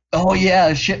 Oh,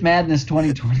 yeah. Shit Madness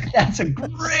 2020. That's a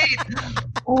great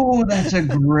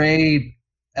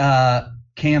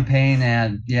campaign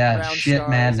ad. Yeah, Brown Shit Stars.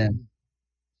 Madness.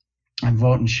 I'm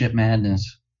voting Shit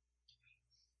Madness.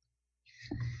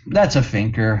 That's a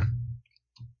thinker.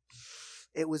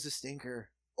 It was a stinker.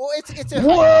 Oh, it's a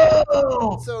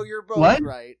whoa. So you're both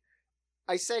right.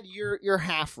 I said you're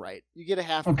half right. You get a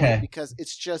half point because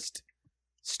it's just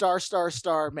star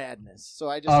madness. So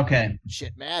I just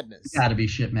Shit Madness. Got to be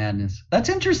Shit Madness. That's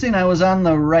interesting. I was on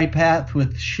the right path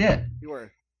with shit. You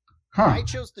were. Huh. I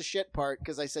chose the shit part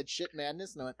because I said Shit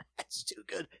Madness, and I went, that's too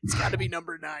good. It's got to be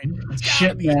number 9.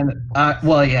 Shit Madness.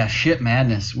 Well, yeah, Shit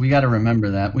Madness. We got to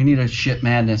remember that. We need a Shit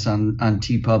Madness on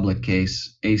TeePublic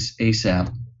case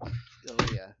ASAP. Oh,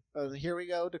 yeah. Here we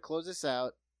go to close this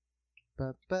out.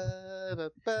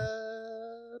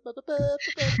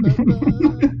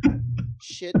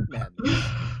 Shit Madness.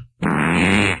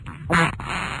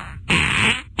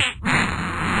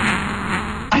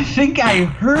 I think I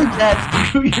heard that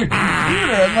through your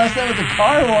computer, unless that was a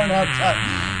car horn outside.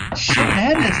 Shit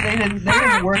Madness, they didn't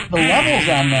work the levels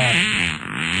on that.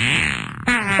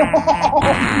 Oh,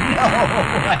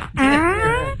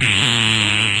 no.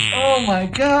 Oh, my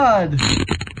God.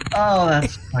 Oh,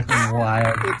 that's fucking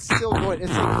wild. It's still going.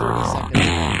 It's like 30 seconds.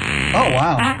 Oh,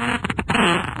 wow.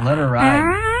 Let her ride. All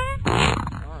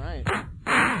right.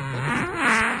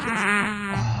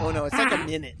 Oh, no, it's like a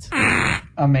minute.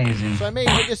 Amazing. So I may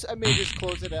just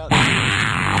close it out. Or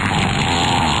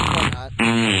not.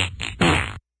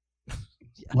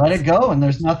 Let it go, and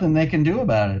there's nothing they can do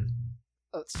about it.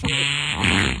 Oh, it's true. Shit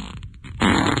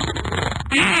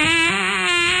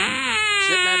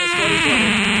Madness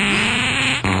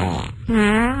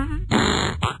 2020.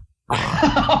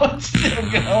 Oh, it's still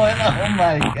going. Oh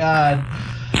my God.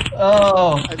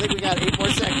 Oh. I think we got 8 more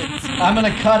seconds. I'm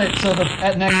gonna cut it so the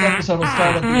next episode will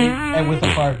start at the 8 and with the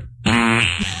part.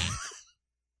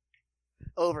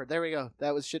 Over. There we go.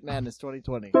 That was Shit Madness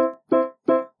 2020.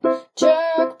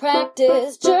 Jerk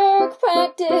practice,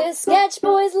 sketch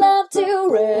boys love to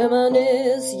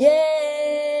reminisce, yeah.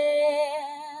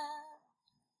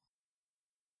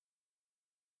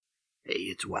 Hey,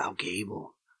 it's Wow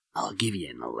Cable. I'll give you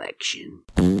an election.